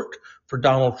worked for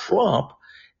Donald Trump,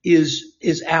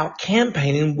 is out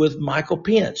campaigning with Michael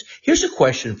Pence. Here's a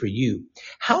question for you.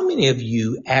 How many of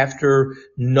you, after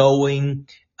knowing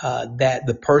that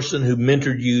the person who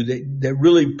mentored you, that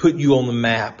really put you on the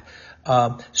map,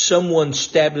 someone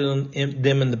stabbed them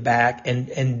in the back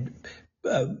and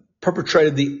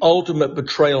perpetrated the ultimate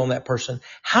betrayal on that person,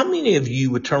 how many of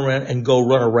you would turn around and go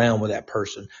run around with that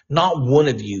person? Not one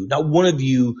of you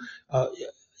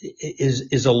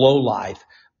is a lowlife.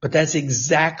 But that's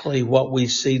exactly what we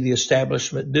see the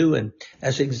establishment doing.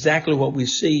 That's exactly what we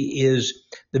see is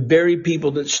the very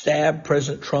people that stabbed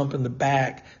President Trump in the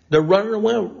back, they're running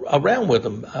around with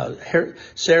him.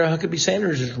 Sarah Huckabee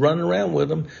Sanders is running around with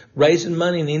them, raising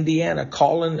money in Indiana,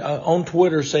 calling on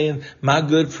Twitter saying, my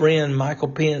good friend Michael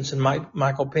Pence, and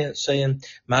Michael Pence saying,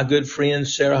 my good friend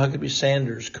Sarah Huckabee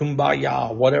Sanders,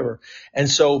 kumbaya, whatever. And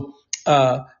so,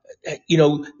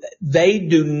 they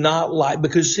do not like,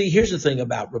 because see, here's the thing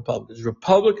about Republicans.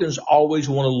 Republicans always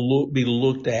want to be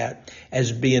looked at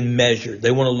as being measured. They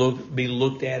want to be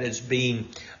looked at as being,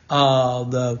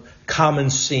 the common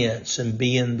sense and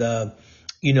being the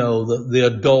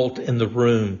adult in the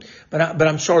room. But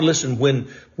I'm sorry, listen,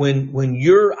 when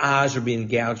your eyes are being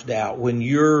gouged out, when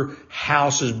your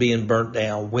house is being burnt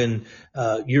down, when,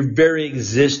 your very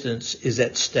existence is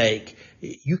at stake,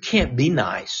 you can't be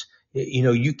nice.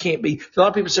 You can't be. A lot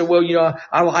of people say, well,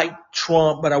 I like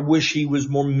Trump, but I wish he was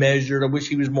more measured. I wish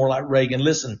he was more like Reagan.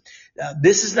 Listen,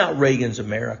 this is not Reagan's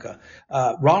America.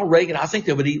 Ronald Reagan, I think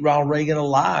they would eat Ronald Reagan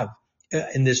alive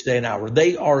in this day and hour.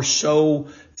 They are so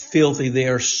filthy. They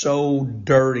are so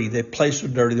dirty. They play so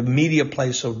dirty. The media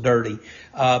plays so dirty.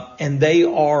 And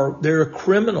they're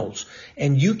criminals.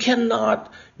 And you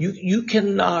cannot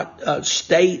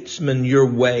statesman your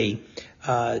way,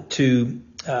 to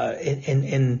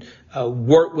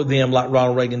work with them like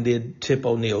Ronald Reagan did Tip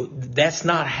O'Neill. That's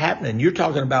not happening. You're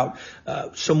talking about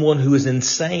someone who is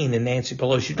insane in Nancy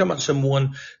Pelosi. You're talking about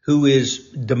someone who is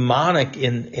demonic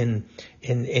in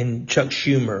Chuck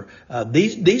Schumer.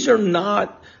 These are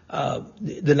not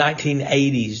the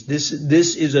 1980s.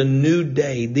 This is a new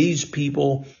day. These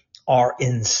people are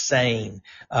insane.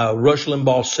 Rush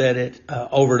Limbaugh said it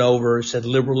over and over. Said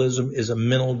liberalism is a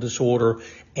mental disorder,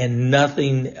 and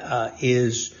nothing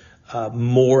is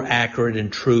more accurate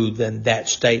and true than that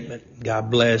statement. God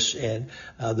bless and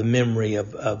the memory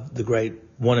of the great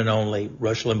one and only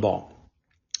Rush Limbaugh.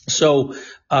 So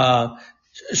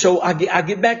I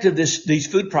get back to these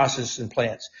food processing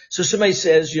plants. So somebody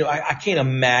says, I can't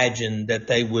imagine that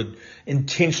they would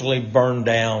intentionally burn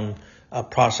down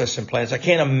processing plants. I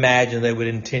can't imagine they would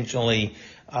intentionally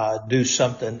do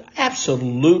something.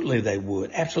 Absolutely they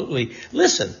would. Absolutely.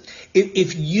 Listen,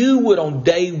 if you would on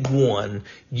day one,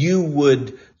 you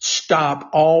would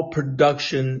stop all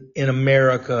production in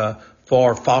America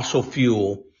for fossil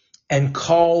fuel and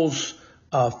cause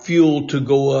fuel to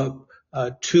go up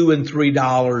 $2 and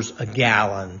 $3 a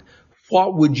gallon,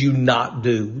 what would you not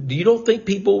do? You don't think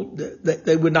that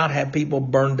they would not have people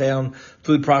burn down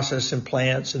food processing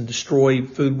plants and destroy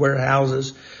food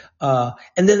warehouses? And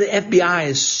then the FBI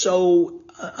is so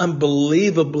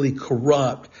unbelievably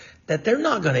corrupt that they're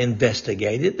not going to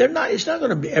investigate it. It's not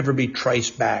going to ever be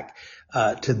traced back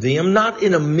to them, not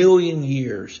in a million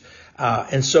years.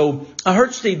 And so I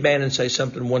heard Steve Bannon say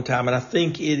something one time, and I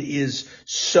think it is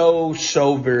so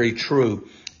very true.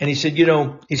 And he said,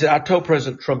 I told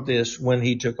President Trump this when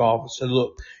he took office. I said,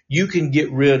 look, you can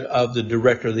get rid of the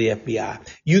director of the FBI.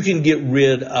 You can get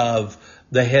rid of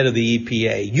the head of the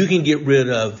EPA. You can get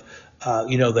rid of,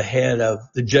 the head of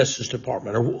the Justice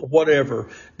Department or whatever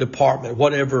department,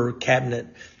 whatever cabinet,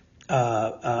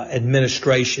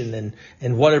 administration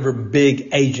and whatever big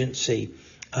agency,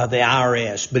 the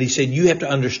IRS. But he said, you have to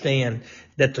understand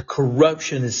that the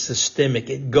corruption is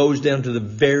systemic. It goes down to the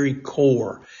very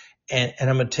core. And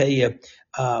I'm going to tell you,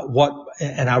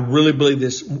 and I really believe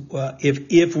this,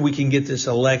 if we can get this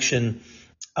election,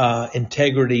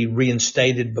 integrity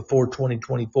reinstated before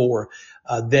 2024,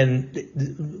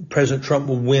 then President Trump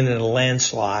will win in a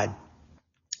landslide.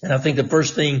 And I think the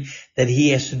first thing that he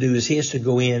has to do is he has to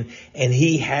go in and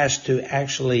he has to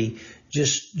actually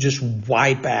just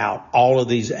wipe out all of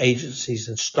these agencies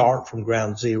and start from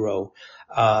ground zero.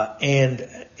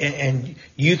 And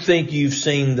you think you've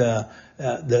seen the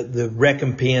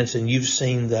recompense and you've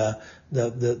seen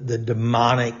the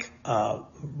demonic,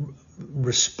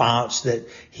 response that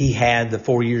he had the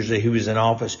 4 years that he was in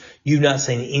office. You've not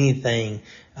seen anything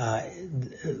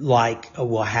like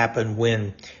will happen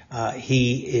when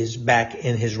he is back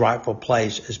in his rightful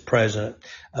place as president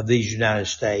of these United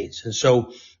States. And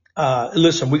so,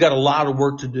 listen, we got a lot of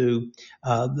work to do.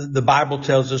 The Bible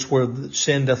tells us where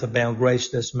sin doth abound, grace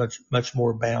doth much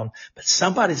more abound. But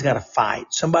somebody's got to fight.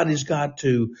 Somebody's got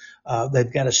to,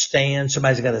 they've got to stand.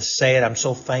 Somebody's got to say it. I'm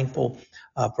so thankful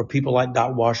for people like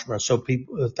Doc Washburn. I'm so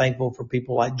thankful for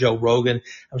people like Joe Rogan.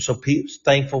 I'm so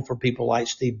thankful for people like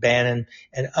Steve Bannon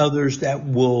and others that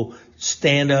will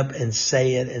stand up and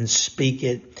say it and speak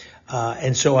it.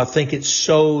 And so I think it's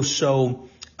so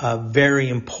very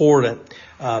important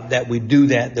that we do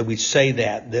that we say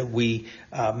that we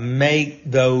make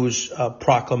those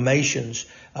proclamations,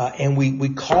 and we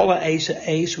call an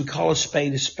ace, we call a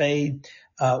spade.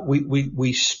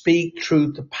 We speak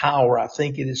truth to power. I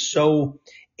think it is so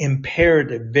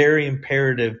imperative, very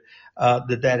imperative,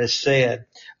 that is said.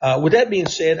 With that being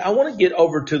said, I want to get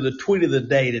over to the tweet of the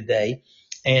day today.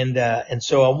 And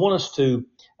so I want us to,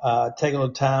 take a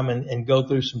little time and go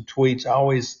through some tweets. I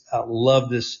always love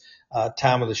this,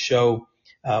 time of the show,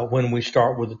 when we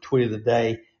start with the tweet of the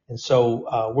day. And so,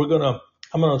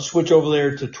 I'm going to switch over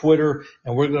there to Twitter,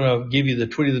 and we're going to give you the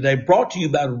tweet of the day, brought to you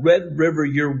by Red River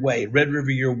Your Way. Red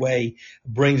River Your Way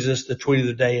brings us the tweet of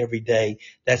the day every day.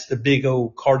 That's the big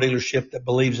old car dealership that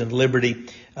believes in liberty,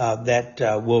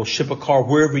 that will ship a car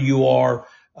wherever you are.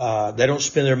 They don't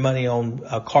spend their money on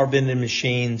car vending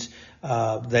machines.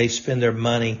 They spend their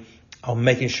money on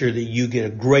making sure that you get a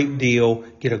great deal,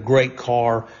 get a great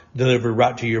car delivered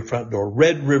right to your front door.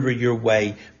 Red River Your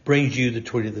Way brings you the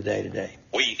tweet of the day today.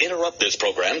 We interrupt this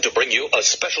program to bring you a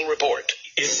special report.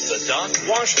 It's the Doc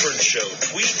Washburn Show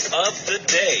tweet of the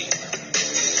day.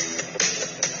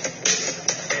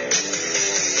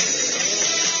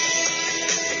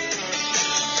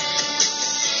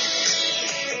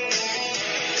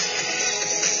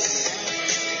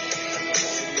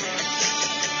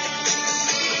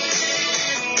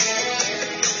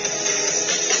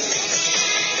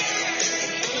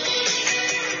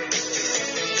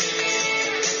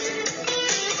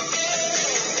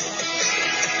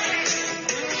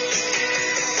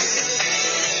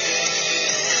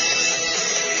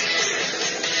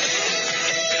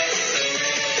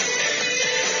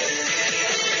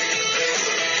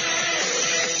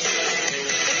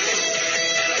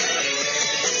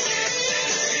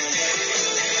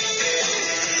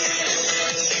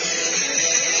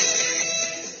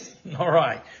 All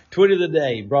right. Tweet of the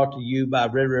day brought to you by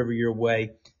Red River Your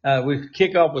Way. We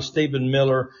kick off with Stephen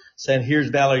Miller saying, here's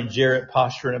Valerie Jarrett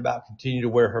posturing about continue to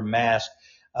wear her mask.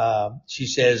 She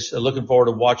says, looking forward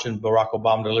to watching Barack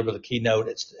Obama deliver the keynote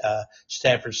at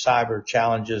Stanford Cyber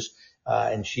Challenges.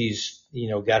 And she's,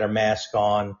 got her mask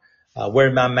on,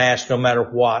 wearing my mask no matter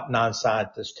what.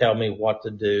 Non-scientists tell me what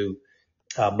to do,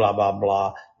 blah, blah,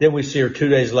 blah. Then we see her 2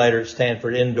 days later at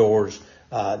Stanford indoors,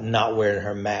 not wearing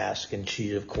her mask. And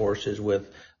she, of course, is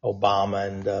with Obama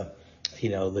and, the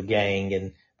gang,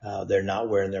 and, they're not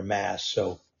wearing their masks.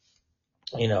 So,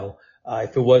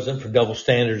 if it wasn't for double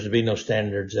standards, there'd be no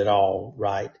standards at all,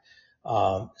 right?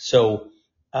 Let's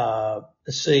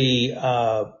see,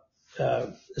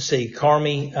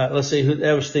 Carmi, that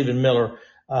was Stephen Miller.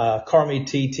 Carmi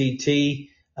TTT,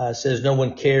 says no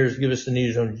one cares. Give us the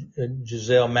news on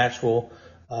Giselle Maxwell.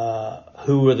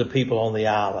 Who are the people on the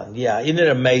island? Yeah. Isn't it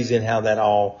amazing how that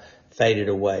all faded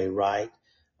away, right?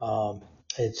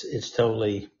 It's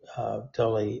totally,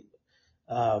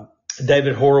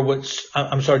 David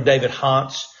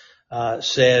Hantz,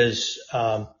 says,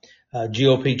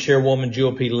 GOP chairwoman,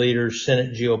 GOP leaders,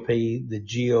 Senate GOP, the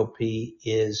GOP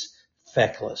is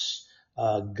feckless,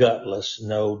 gutless,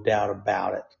 no doubt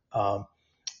about it.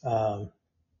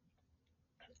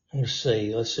 Let's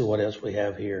see what else we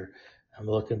have here. I'm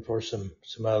looking for some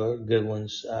other good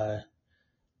ones.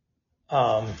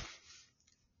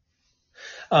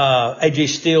 AJ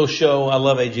Steele show. I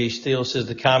love AJ Steele. Says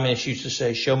the communists used to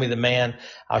say, show me the man,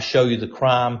 I'll show you the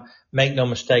crime. Make no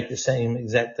mistake, the same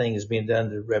exact thing is being done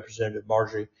to Representative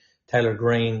Marjorie Taylor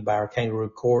Greene by our kangaroo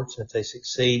courts. And if they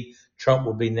succeed, Trump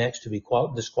will be next to be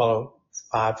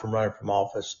disqualified from running from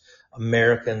office.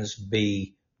 Americans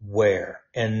beware.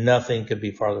 And nothing could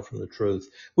be farther from the truth.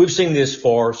 We've seen this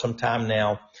for some time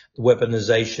now, the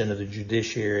weaponization of the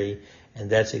judiciary, and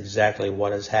that's exactly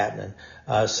what is happening.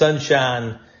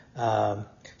 Sunshine,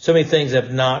 so many things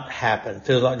have not happened.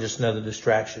 Feels like just another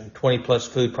distraction. 20 plus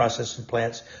food processing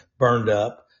plants burned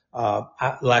up.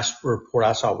 Last report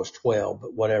I saw was 12,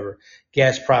 but whatever.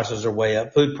 Gas prices are way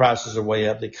up. Food prices are way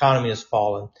up. The economy is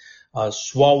falling.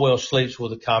 Swalwell sleeps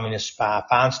with a communist spy.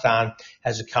 Feinstein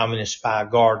has a communist spy,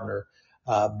 Gardner.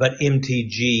 But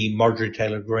MTG, Marjorie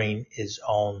Taylor Greene, is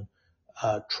on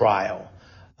trial.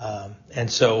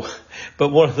 But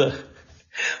one of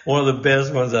the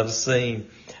best ones I've seen,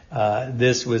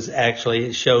 this was actually,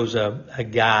 it shows a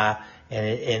guy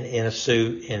in a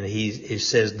suit, and it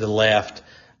says the left,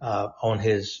 on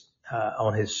his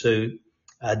suit.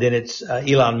 Then it's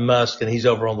Elon Musk, and he's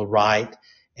over on the right,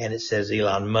 and it says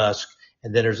Elon Musk.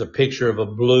 And then there's a picture of a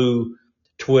blue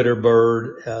Twitter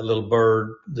bird, a little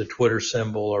bird, the Twitter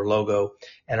symbol or logo,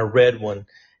 and a red one.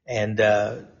 And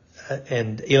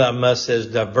Elon Musk says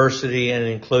diversity and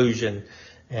inclusion.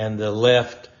 And the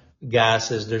left guy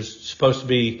says there's supposed to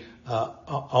be,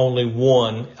 only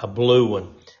one, a blue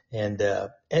one. And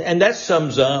that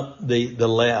sums up the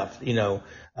left.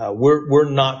 We're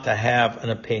not to have an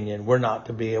opinion. We're not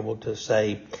to be able to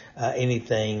say,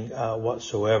 anything,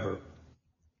 whatsoever.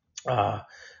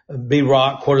 B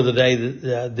Rock, quote of the day,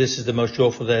 this is the most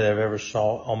joyful day that I've ever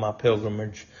saw on my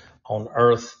pilgrimage on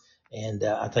earth. And,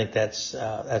 I think that's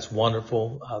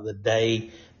wonderful.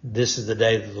 This is the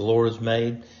day that the Lord has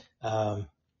made.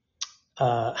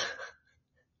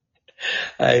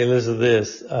 Hey, listen to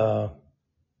this. Oh,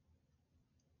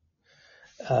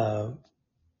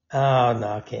 no,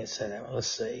 I can't say that one. Let's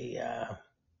see.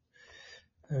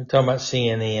 I'm talking about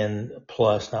CNN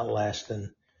Plus not lasting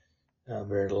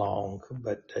very long,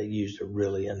 but used a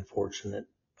really unfortunate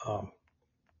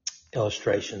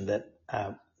illustration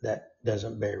that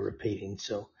doesn't bear repeating,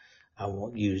 so I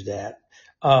won't use that.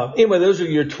 Anyway, those are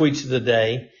your tweets of the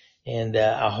day, and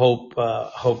I hope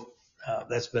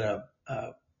that's been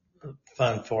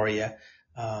fun for you.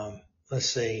 Let's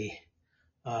see.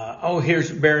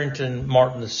 Here's Barrington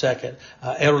Martin II.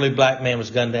 Elderly black man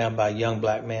was gunned down by a young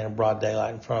black man in broad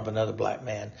daylight in front of another black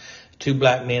man. 2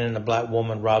 black men and a black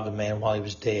woman robbed the man while he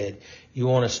was dead. You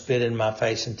want to spit in my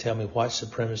face and tell me white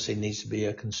supremacy needs to be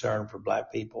a concern for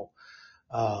black people?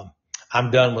 I'm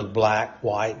done with black,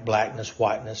 white, blackness,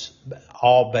 whiteness,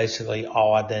 basically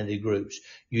all identity groups.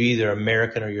 You're either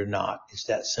American or you're not. It's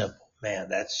that simple, man.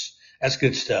 That's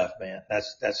good stuff, man.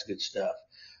 That's good stuff.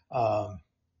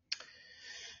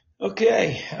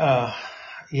 Okay.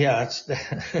 It's,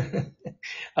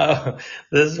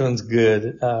 this one's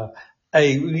good.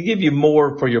 Hey, we give you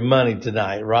more for your money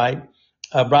tonight, right?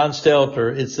 Brian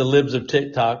Stelter, it's the libs of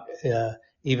TikTok,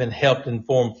 even helped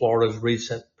inform Florida's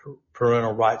recent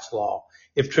parental rights law.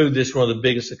 If true, this is one of the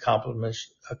biggest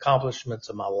accomplishments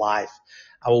of my life.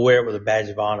 I will wear it with a badge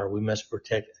of honor. We must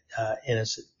protect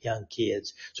innocent young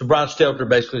kids. So Brian Stelter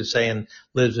basically saying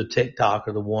libs of TikTok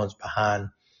are the ones behind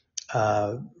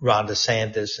Ron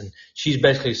DeSantis, and she's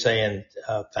basically saying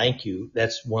thank you.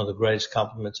 That's one of the greatest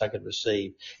compliments I could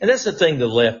receive. And that's the thing the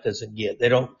left doesn't get.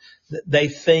 They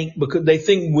think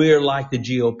we're like the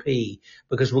GOP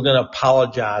because we're going to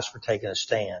apologize for taking a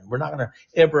stand. We're not going to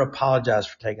ever apologize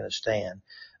for taking a stand.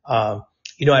 I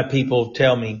had people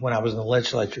tell me when I was in the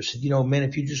legislature, said, man,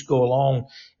 if you just go along,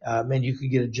 man, you could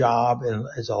get a job, and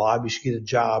as a lobbyist, you get a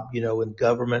job, in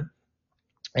government.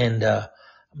 And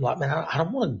I'm like, man, I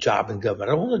don't want a job in government.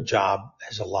 I don't want a job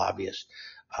as a lobbyist.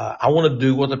 I want to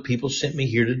do what the people sent me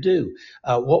here to do.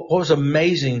 What was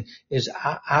amazing is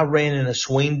I ran in a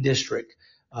swing district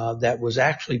that was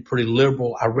actually pretty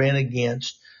liberal. I ran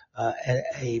against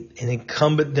an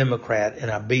incumbent Democrat, and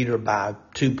I beat her by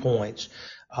 2 points.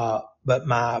 But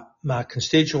my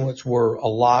constituents were a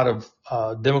lot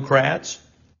of Democrats,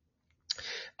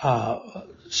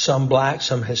 some black,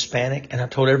 some Hispanic, and I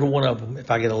told every one of them,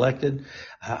 if I get elected,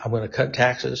 I'm going to cut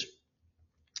taxes.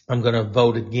 I'm going to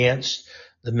vote against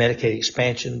the Medicaid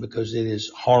expansion because it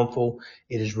is harmful.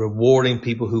 It is rewarding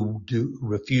people who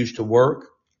refuse to work.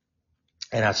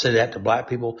 And I said that to black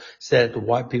people, said it to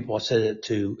white people, I said it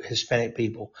to Hispanic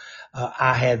people.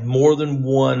 I had more than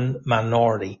one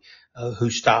minority who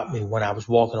stopped me when I was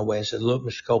walking away and said, look,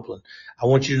 Mr. Copeland, I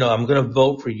want you to know I'm going to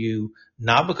vote for you,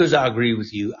 not because I agree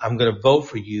with you. I'm going to vote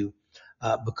for you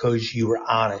because you were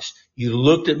honest. You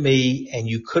looked at me and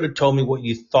you could have told me what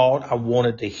you thought I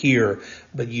wanted to hear,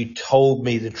 but you told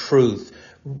me the truth,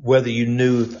 whether you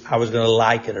knew if I was going to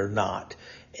like it or not.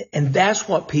 And that's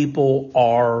what people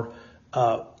are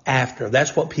after.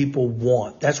 That's what people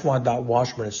want. That's why Doc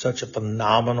Washburn is such a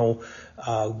phenomenal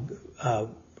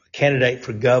candidate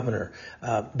for governor.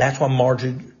 That's why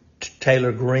Marjorie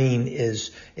Taylor Greene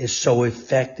is so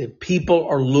effective. People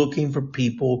are looking for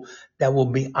people that will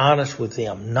be honest with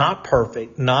them, not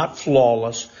perfect, not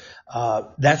flawless.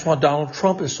 That's why Donald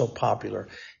Trump is so popular.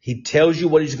 He tells you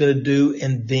what he's going to do,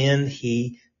 and then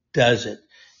he does it.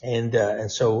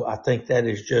 And so I think that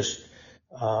is just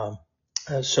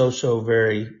so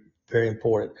very, very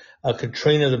important.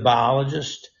 Katrina the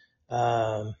biologist.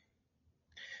 I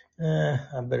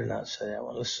better not say that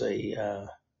one. Let's see.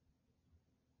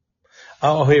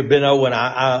 Here, Ben Owen.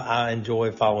 I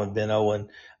enjoy following Ben Owen.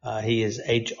 He is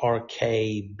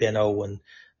HRK Ben Owen.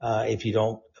 If you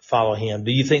don't follow him,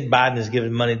 do you think Biden is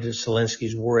giving money to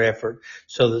Zelensky's war effort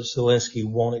so that Zelensky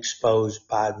won't expose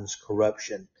Biden's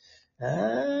corruption?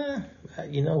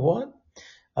 You know what?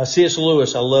 C.S.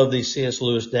 Lewis, I love these C.S.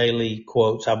 Lewis daily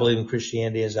quotes. I believe in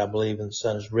Christianity as I believe in the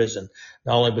sun is risen,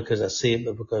 not only because I see it,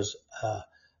 but because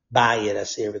by it I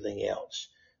see everything else.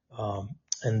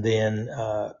 And then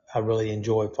I really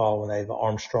enjoy following Ava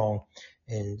Armstrong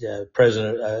and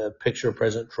picture of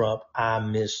President Trump. I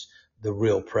miss the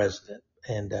real president.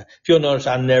 And if you'll notice,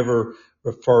 I never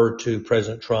refer to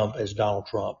President Trump as Donald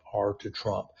Trump or to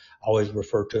Trump. I always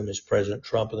refer to him as President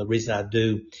Trump. And the reason I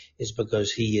do is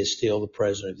because he is still the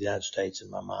president of the United States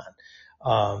in my mind.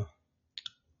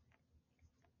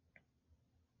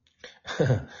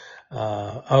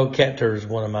 Ketter is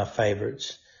one of my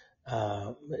favorites.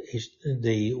 He's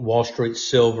the Wall Street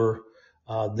Silver.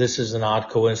 This is an odd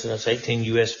coincidence. 18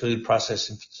 U.S. food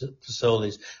processing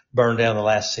facilities burned down the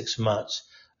last 6 months.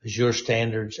 Azure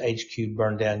Standards HQ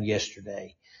burned down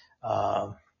yesterday.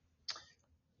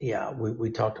 We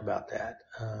talked about that.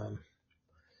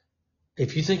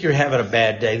 If you think you're having a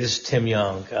bad day, this is Tim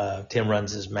Young. Tim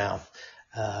runs his mouth.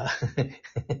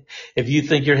 If you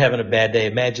think you're having a bad day,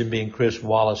 imagine being Chris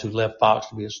Wallace, who left Fox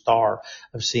to be a star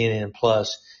of CNN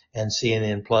Plus, and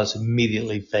CNN Plus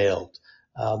immediately failed.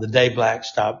 The day blacks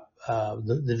stop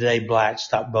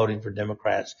voting for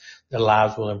Democrats, their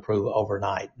lives will improve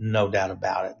overnight. No doubt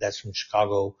about it. That's from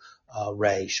Chicago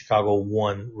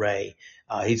One Ray.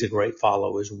 He's a great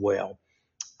follow as well.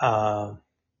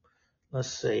 Let's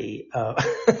see.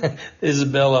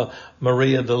 Isabella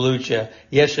Maria DeLucia.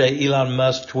 Yesterday, Elon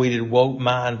Musk tweeted, woke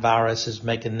mind virus is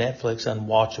making Netflix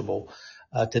unwatchable.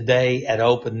 Today at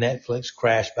open, Netflix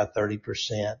crashed by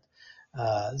 30%.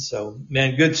 So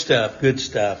man, good stuff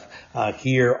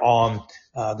here on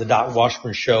the Doc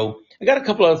Washburn Show. I got a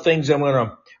couple other things I'm going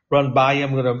to run by you.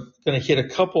 I'm going to hit a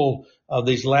couple of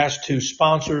these last two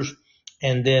sponsors,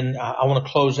 and then I want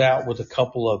to close out with a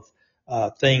couple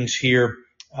of things here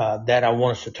that I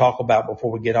want us to talk about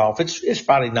before we get off. It's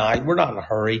Friday night. We're not in a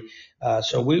hurry,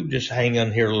 so we just hang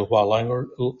on here a little while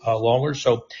longer.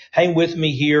 So hang with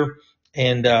me here,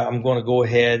 and I'm going to go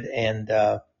ahead and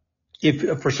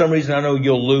if for some reason I know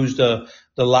you'll lose the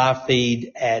live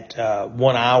feed at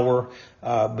 1 hour,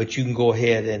 but you can go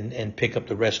ahead and pick up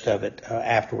the rest of it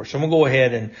afterwards. So I'm gonna go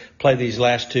ahead and play these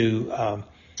last two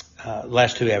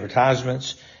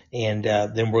advertisements, and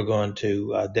then we're going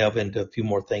to delve into a few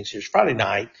more things here. It's Friday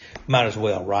night, might as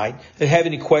well, right? If you have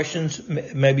any questions,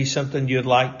 maybe something you'd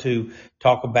like to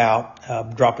talk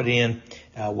about, drop it in.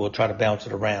 We'll try to bounce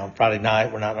it around. Friday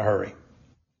night, we're not in a hurry.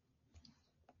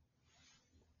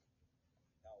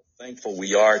 Thankful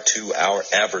we are to our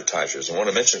advertisers. I want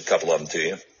to mention a couple of them to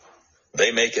you.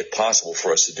 They make it possible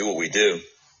for us to do what we do.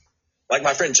 Like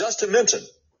my friend Justin Minton,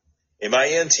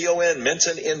 M-I-N-T-O-N,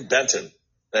 Minton in Benton.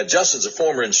 Now, Justin's a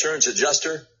former insurance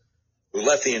adjuster who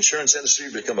left the insurance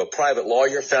industry to become a private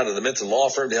lawyer, founded the Minton Law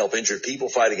Firm to help injured people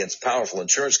fight against powerful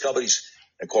insurance companies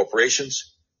and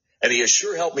corporations. And he has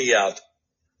sure helped me out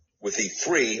with the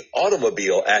 3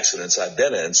 automobile accidents I've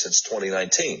been in since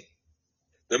 2019.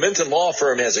 The Minton Law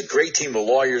Firm has a great team of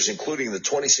lawyers, including the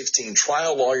 2016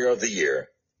 Trial Lawyer of the Year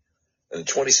and the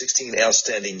 2016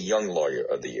 Outstanding Young Lawyer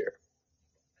of the Year.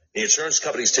 The insurance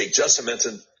companies take Justin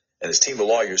Minton and his team of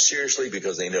lawyers seriously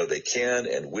because they know they can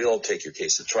and will take your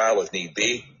case to trial if need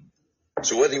be.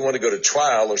 So whether you want to go to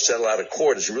trial or settle out of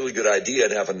court, it's a really good idea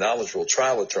to have a knowledgeable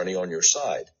trial attorney on your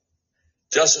side.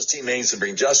 Justin's team aims to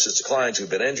bring justice to clients who've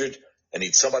been injured and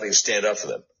need somebody to stand up for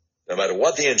them. No matter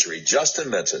what the injury, Justin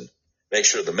Minton makes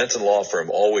sure the Minton Law Firm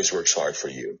always works hard for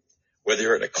you. Whether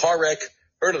you're in a car wreck,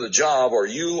 hurt on the job, or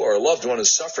you or a loved one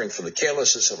is suffering from the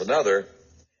carelessness of another,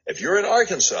 if you're in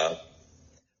Arkansas,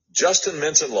 Justin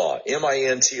Minton Law,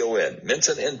 M-I-N-T-O-N,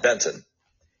 Minton in Benton,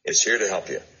 is here to help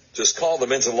you. Just call the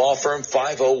Minton Law Firm,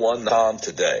 501-TOM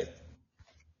today.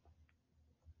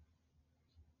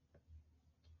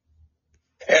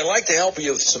 Hey, I'd like to help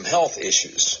you with some health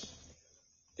issues.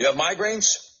 You have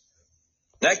migraines?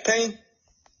 Neck pain?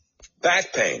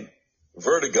 Back pain?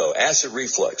 Vertigo? Acid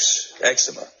reflux?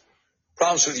 Eczema?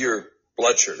 Problems with your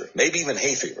blood sugar? Maybe even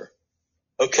hay fever?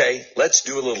 Okay, let's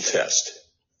do a little test.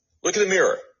 Look in the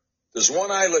mirror. Does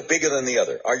one eye look bigger than the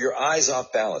other? Are your eyes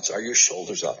off balance? Are your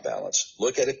shoulders off balance?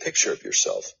 Look at a picture of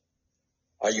yourself.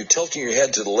 Are you tilting your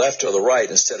head to the left or the right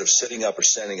instead of sitting up or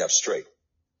standing up straight?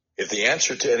 If the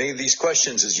answer to any of these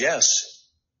questions is yes,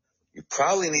 You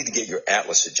probably need to get your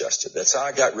atlas adjusted. That's how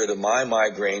I got rid of my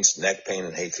migraines, neck pain,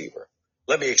 and hay fever.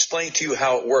 Let me explain to you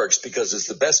how it works because it's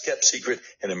the best kept secret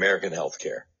in American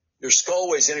healthcare. Your skull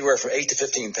weighs anywhere from 8 to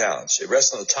 15 pounds. It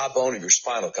rests on the top bone of your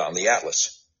spinal column, the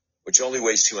atlas, which only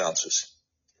weighs 2 ounces.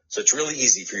 So it's really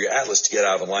easy for your atlas to get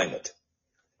out of alignment.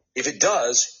 If it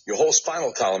does, your whole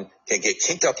spinal column can get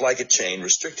kinked up like a chain,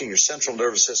 restricting your central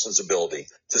nervous system's ability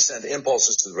to send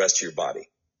impulses to the rest of your body.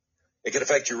 It can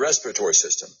affect your respiratory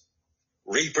system,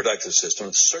 reproductive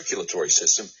system, circulatory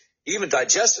system, even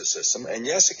digestive system, and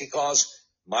yes, it can cause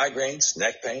migraines,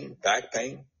 neck pain, back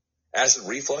pain, acid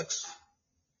reflux,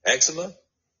 eczema,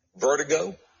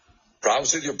 vertigo,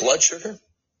 problems with your blood sugar.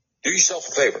 Do yourself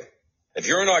a favor. If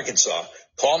you're in Arkansas,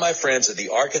 call my friends at the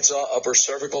Arkansas Upper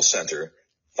Cervical Center,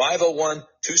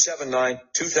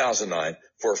 501-279-2009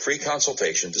 for a free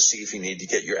consultation to see if you need to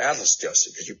get your atlas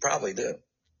adjusted, because you probably do. If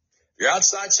you're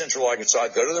outside Central Arkansas,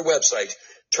 go to their website,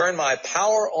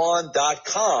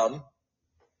 turnmypoweron.com,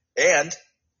 and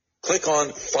click on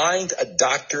Find a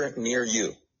Doctor Near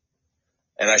You.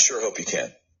 And I sure hope you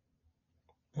can.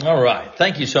 All right.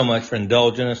 Thank you so much for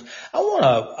indulging us. I want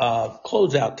to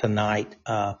close out tonight.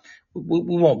 We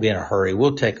won't be in a hurry.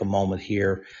 We'll take a moment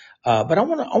here. But I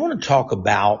want to talk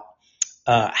about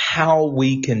how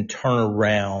we can turn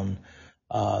around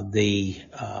the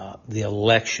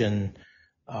election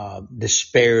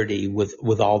disparity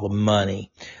with all the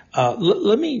money.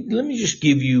 Let me just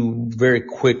give you very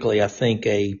quickly, I think,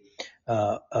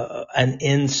 an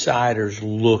insider's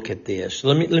look at this.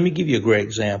 Let me give you a great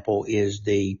example is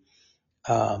the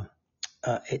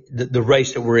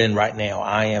race that we're in right now.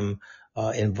 I am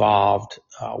involved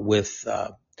with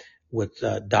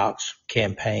Doc's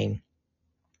campaign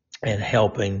and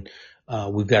helping.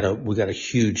 We've got a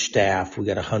huge staff. We've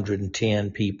got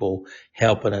 110 people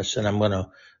helping us, and I'm going to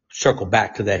circle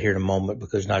back to that here in a moment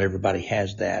because not everybody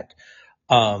has that.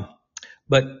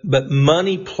 But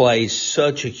money plays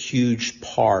such a huge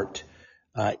part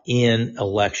in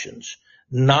elections,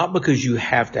 not because you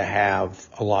have to have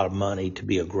a lot of money to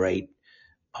be a great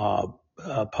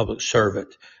public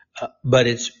servant, but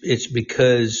it's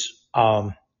because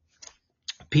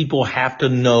people have to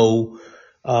know,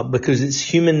 because it's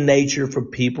human nature for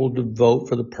people to vote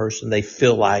for the person they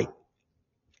feel like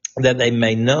that they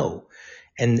may know.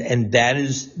 And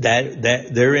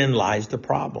therein lies the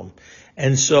problem.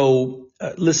 And so,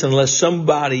 listen, unless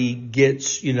somebody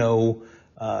gets, known,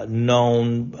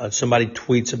 somebody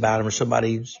tweets about them or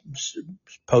somebody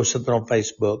posts something on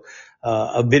Facebook,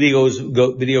 a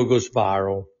video goes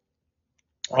viral,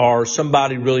 or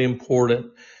somebody really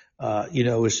important,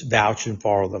 is vouching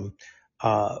for them.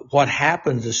 What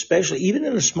happens, especially even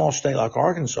in a small state like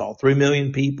Arkansas, 3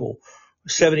 million people,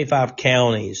 75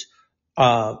 counties,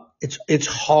 it's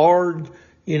hard,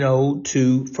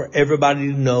 for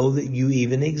everybody to know that you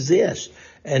even exist.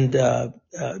 And,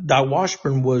 Doc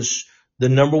Washburn was the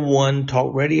 #1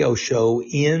 talk radio show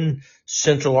in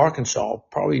Central Arkansas,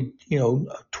 probably,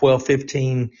 12,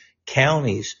 15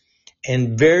 counties,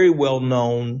 and very well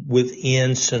known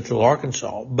within Central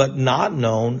Arkansas, but not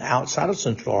known outside of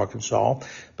Central Arkansas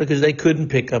because they couldn't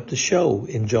pick up the show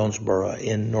in Jonesboro,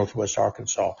 in Northwest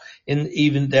Arkansas, and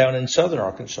even down in Southern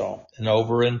Arkansas and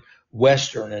over in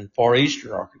Western and Far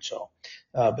Eastern Arkansas.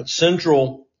 But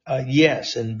Central,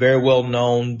 yes, and very well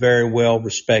known, very well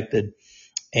respected,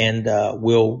 and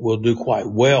will do quite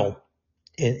well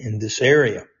in this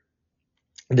area.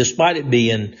 Despite it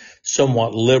being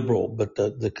somewhat liberal, but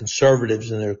the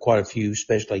conservatives, and there are quite a few,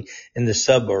 especially in the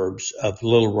suburbs of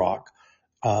Little Rock,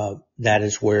 that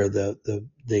is where the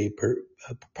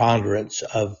preponderance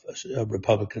of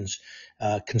Republicans,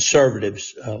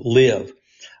 conservatives, live.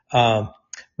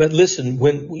 But listen,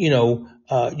 when,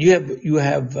 you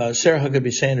have Sarah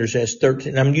Huckabee Sanders has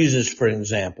 13, I'm using this for an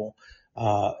example,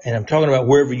 and I'm talking about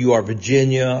wherever you are,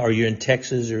 Virginia, or you're in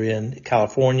Texas or in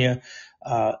California.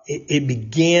 It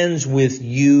begins with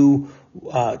you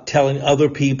telling other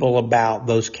people about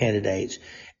those candidates.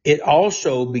 It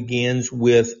also begins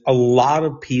with a lot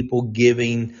of people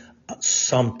giving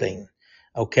something.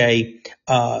 Okay,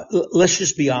 let's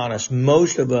just be honest.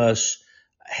 Most of us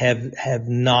have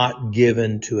not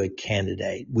given to a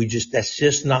candidate. That's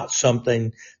just not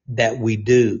something that we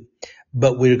do.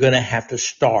 But we're going to have to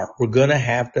start.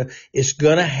 It's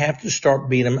going to have to start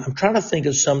being, I'm trying to think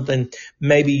of something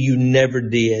maybe you never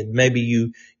did. Maybe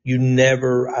you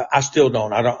never, I still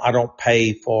don't. I don't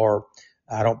pay for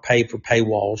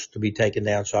paywalls to be taken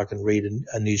down so I can read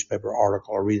a newspaper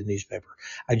article or read a newspaper.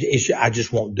 I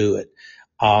just won't do it.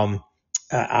 I'll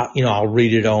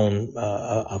read it on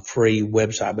a free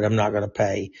website, but I'm not going to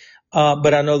pay.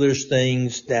 But I know there's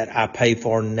things that I pay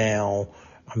for now,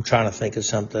 I'm trying to think of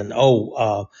something.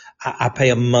 I pay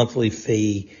a monthly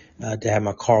fee to have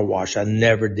my car washed. I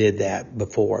never did that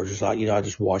before. Just like, I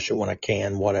just wash it when I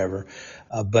can, whatever.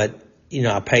 But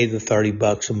I pay the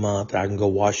 $30 a month. I can go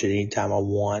wash it anytime I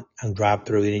want. I can drive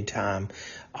through anytime.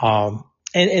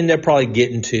 And they're probably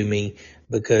getting to me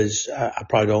because I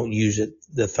probably don't use it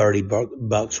the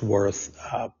 $30 worth,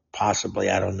 possibly.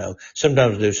 I don't know.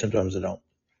 Sometimes I do, sometimes I don't.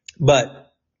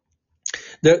 But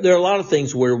there are a lot of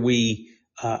things where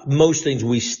most things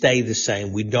we stay the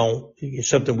same. We don't,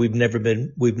 something we've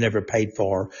never paid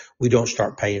for. We don't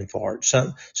start paying for it.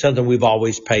 Something we've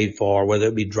always paid for, whether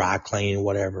it be dry cleaning,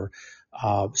 whatever.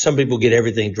 Some people get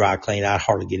everything dry cleaned. I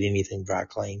hardly get anything dry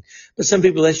cleaned, but some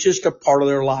people, that's just a part of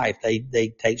their life.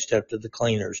 They take stuff to the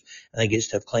cleaners and they get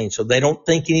stuff cleaned. So they don't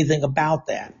think anything about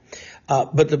that.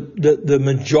 But the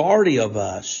majority of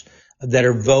us that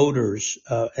are voters,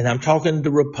 and I'm talking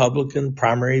to Republican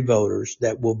primary voters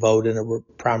that will vote in a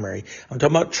primary. I'm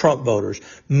talking about Trump voters.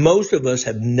 Most of us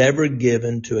have never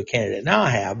given to a candidate. Now I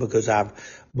have, because I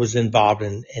was involved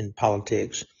in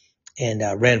politics and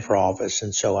ran for office.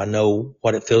 And so I know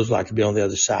what it feels like to be on the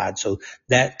other side. So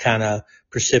that kind of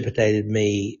precipitated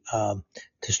me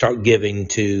to start giving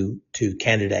to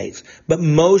candidates. But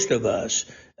most of us,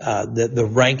 the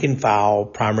rank and file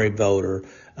primary voter,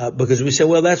 because we say,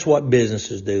 well, that's what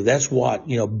businesses do. That's what,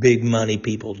 big money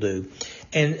people do.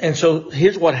 And so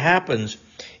here's what happens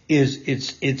is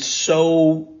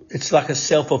it's like a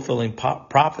self-fulfilling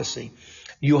prophecy.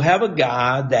 You have a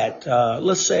guy that,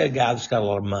 let's say a guy that's got a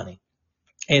lot of money.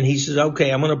 And he says,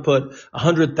 okay, I'm going to put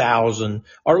 100,000,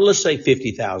 or let's say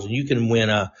 50,000. You can win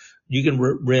a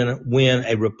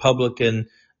Republican,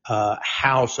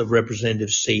 House of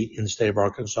Representatives seat in the state of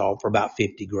Arkansas for about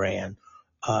 50 grand.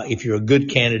 If you're a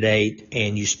good candidate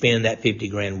and you spend that 50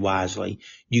 grand wisely,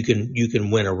 you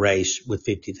can win a race with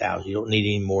 50,000. You don't need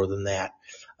any more than that.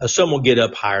 Some will get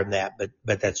up higher than that, but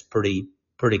that's pretty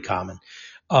common.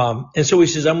 And so he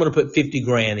says, I'm going to put 50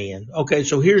 grand in. Okay.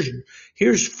 So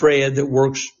here's Fred that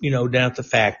works, down at the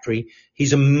factory.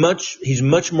 He's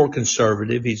much more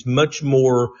conservative. He's much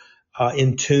more,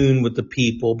 in tune with the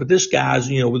people. But this guy's,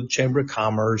 with the Chamber of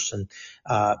Commerce and,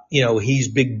 he's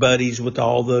big buddies with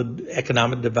all the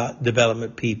economic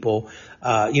development people.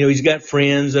 He's got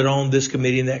friends that own this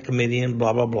committee and that committee and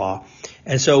blah, blah, blah.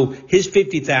 And so his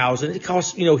 50,000, it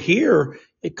costs, here,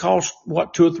 it costs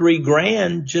what, 2 or 3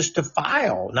 grand just to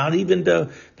file, not even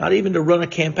to run a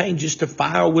campaign, just to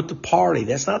file with the party.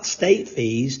 That's not state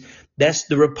fees. That's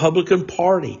the Republican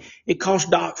Party. It costs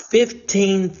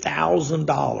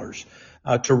 $15,000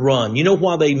 to run. You know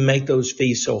why they make those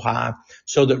fees so high?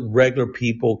 So that regular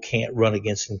people can't run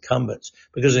against incumbents.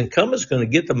 Because incumbents are going to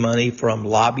get the money from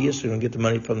lobbyists. They're going to get the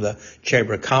money from the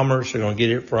Chamber of Commerce. They're going to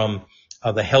get it from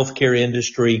the healthcare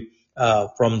industry,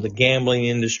 from the gambling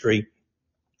industry,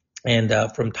 and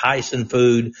from Tyson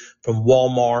Food, from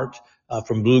Walmart,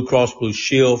 from Blue Cross Blue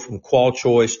Shield, from Qual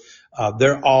Choice.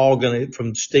 They're all going to,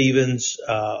 from Stevens,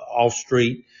 off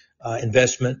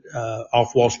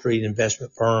Wall Street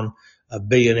investment firm,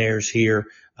 billionaires here.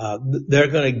 They're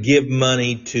going to give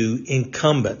money to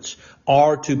incumbents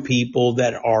or to people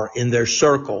that are in their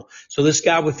circle. So this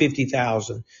guy with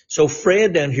 50,000. So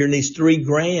Fred down here needs 3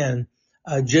 grand,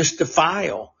 just to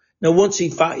file. Now, once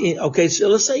he okay, so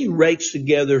let's say he rakes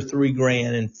together 3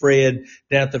 grand, and Fred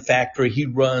down at the factory, he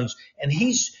runs, and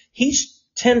he's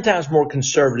 10 times more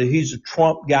conservative. He's a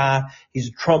Trump guy. He's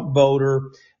a Trump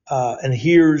voter. And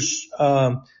here's,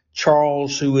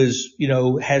 Charles, who is,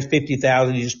 has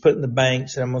 50,000. He just put in the bank,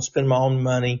 said, I'm going to spend my own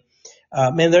money.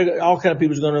 All kind of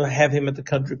people's going to have him at the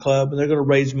country club, and they're going to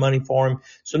raise money for him.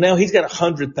 So now he's got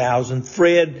 100,000.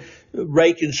 Fred,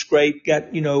 rake and scrape,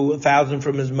 got, 1,000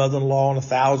 from his mother-in-law and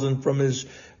 1,000 from his,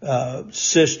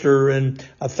 sister and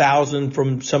 1,000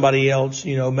 from somebody else,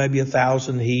 maybe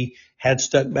 1,000 he had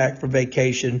stuck back for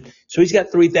vacation. So he's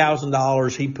got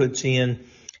 $3,000 he puts in.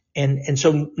 And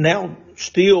so now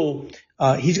still,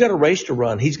 he's got a race to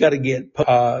run. He's got to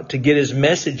get his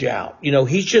message out.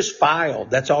 He's just filed.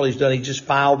 That's all he's done. He just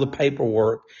filed the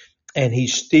paperwork, and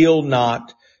he's still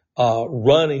not,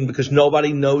 running because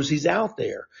nobody knows he's out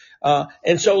there.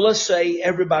 And so let's say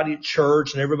everybody at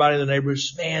church and everybody in the neighborhood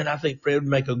says, man, I think Fred would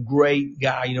make a great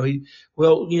guy. Can you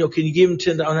give him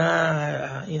 $10?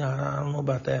 I don't know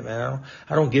about that, man.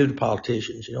 I don't give to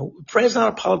politicians. Fred's not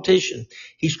a politician.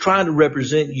 He's trying to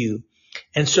represent you.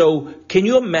 And so can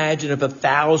you imagine if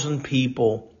 1,000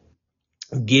 people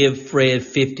give Fred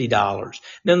 $50.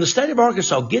 Now in the state of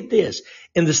Arkansas, get this.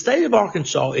 In the state of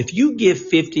Arkansas, if you give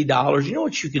 $50, you know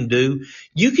what you can do?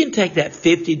 You can take that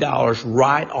 $50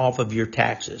 right off of your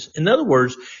taxes. In other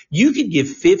words, you could give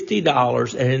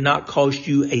 $50 and it not cost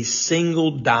you a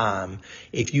single dime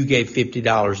if you gave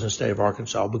 $50 in the state of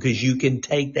Arkansas, because you can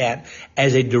take that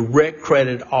as a direct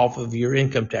credit off of your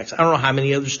income tax. I don't know how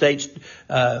many other states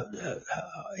are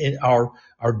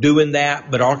doing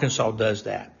that, but Arkansas does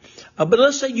that. But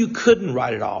let's say you couldn't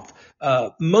write it off.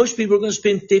 Most people are going to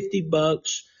spend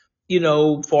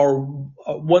 $50, for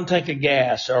one tank of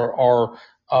gas, or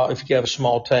if you have a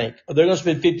small tank, they're going to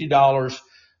spend $50,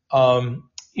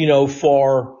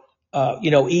 for,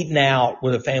 eating out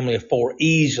with a family of four.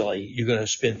 Easily, you're going to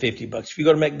spend $50. If you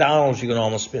go to McDonald's, you're going to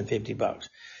almost spend $50.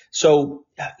 So,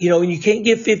 and you can't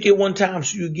give 50 at one time.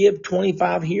 So you give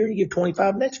 25 here, you give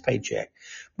 25 next paycheck.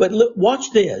 But look,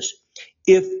 watch this.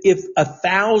 If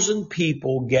 1,000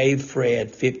 people gave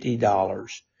Fred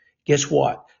 $50, guess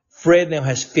what? Fred now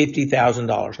has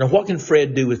 $50,000. Now, what can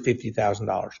Fred do with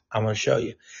 $50,000? I'm going to show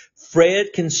you.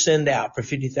 Fred can send out for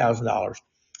 $50,000.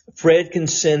 Fred can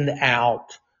send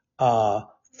out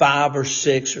 5 or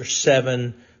 6 or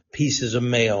 7 pieces of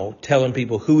mail telling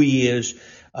people who he is,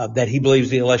 that he believes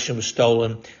the election was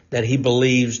stolen, that he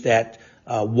believes that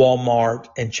Walmart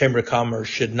and Chamber of Commerce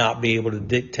should not be able to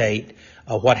dictate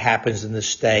what happens in the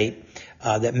state,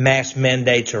 that mask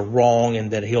mandates are wrong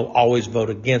and that he'll always vote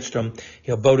against them.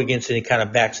 He'll vote against any kind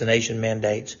of vaccination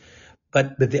mandates.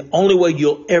 But the only way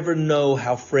you'll ever know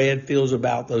how Fred feels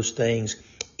about those things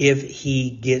if he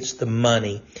gets the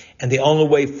money. And the only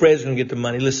way Fred's going to get the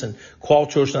money, listen,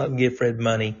 Qualtro's not going to give Fred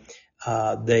money.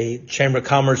 The Chamber of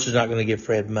Commerce is not going to give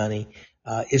Fred money.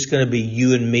 It's going to be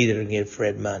you and me that are going to give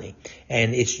Fred money.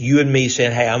 And it's you and me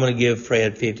saying, hey, I'm going to give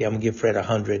Fred 50. I'm going to give Fred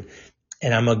 100.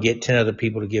 And I'm going to get 10 other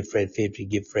people to give Fred 50,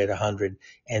 give Fred 100,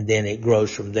 and then it grows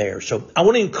from there. So I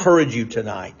want to encourage you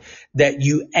tonight that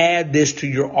you add this to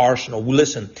your arsenal.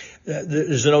 Listen,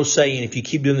 there's an old saying, if you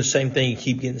keep doing the same thing, you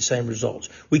keep getting the same results.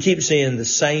 We keep seeing the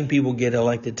same people get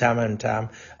elected time and time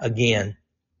again.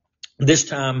 This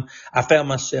time I found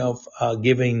myself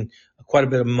giving quite a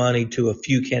bit of money to a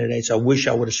few candidates. I wish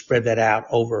I would have spread that out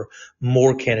over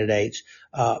more candidates.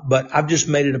 But I've just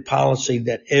made it a policy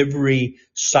that every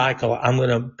cycle I'm going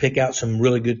to pick out some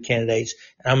really good candidates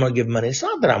and I'm going to give money. It's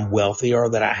not that I'm wealthy or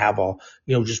that I have all,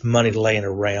 just money laying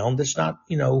around. It's not,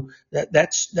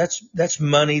 that's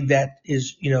money that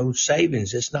is,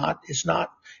 savings. It's not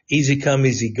easy come,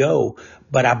 easy go,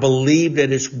 but I believe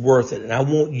that it's worth it. And I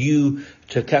want you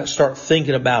to kind of start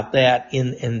thinking about that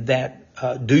in that,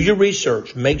 do your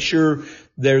research, make sure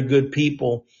they're good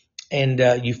people.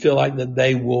 And you feel like that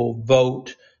they will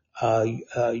vote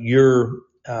your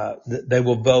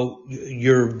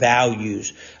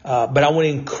values. But I want to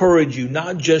encourage you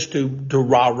not just to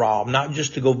rah-rah, not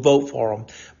just to go vote for them,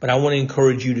 but I want to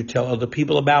encourage you to tell other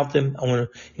people about them. I want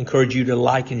to encourage you to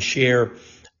like and share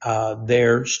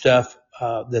their stuff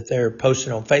that they're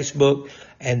posting on Facebook.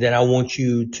 And then I want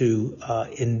you to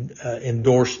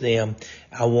endorse them.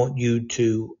 I want you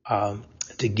to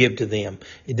give to them.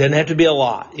 It doesn't have to be a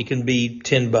lot. It can be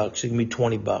 $10. It can be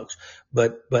 $20,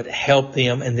 but help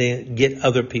them and then get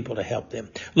other people to help them.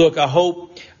 Look, I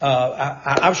hope,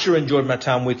 I've sure enjoyed my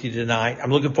time with you tonight.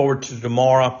 I'm looking forward to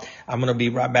tomorrow. I'm going to be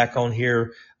right back on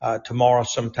here, tomorrow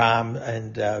sometime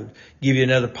and, give you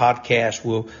another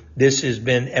podcast. This has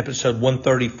been episode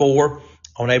 134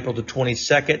 on April the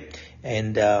 22nd.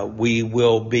 And, we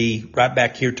will be right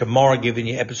back here tomorrow giving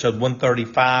you episode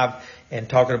 135. And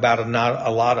talking about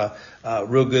a lot of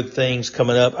real good things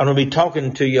coming up. I'm going to be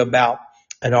talking to you about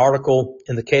an article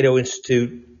in the Cato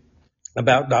Institute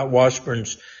about Doc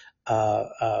Washburn's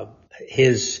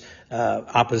his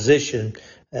opposition.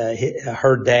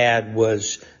 Her dad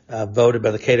was voted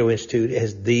by the Cato Institute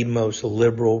as the most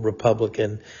liberal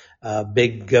Republican,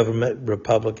 big government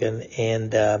Republican.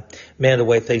 And man, the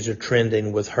way things are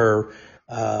trending with her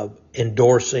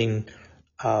endorsing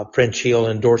French Hill,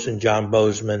 endorsing John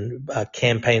Bozeman,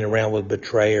 campaigning around with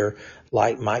betrayer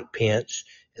like Mike Pence.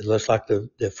 It looks like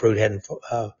the fruit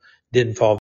didn't fall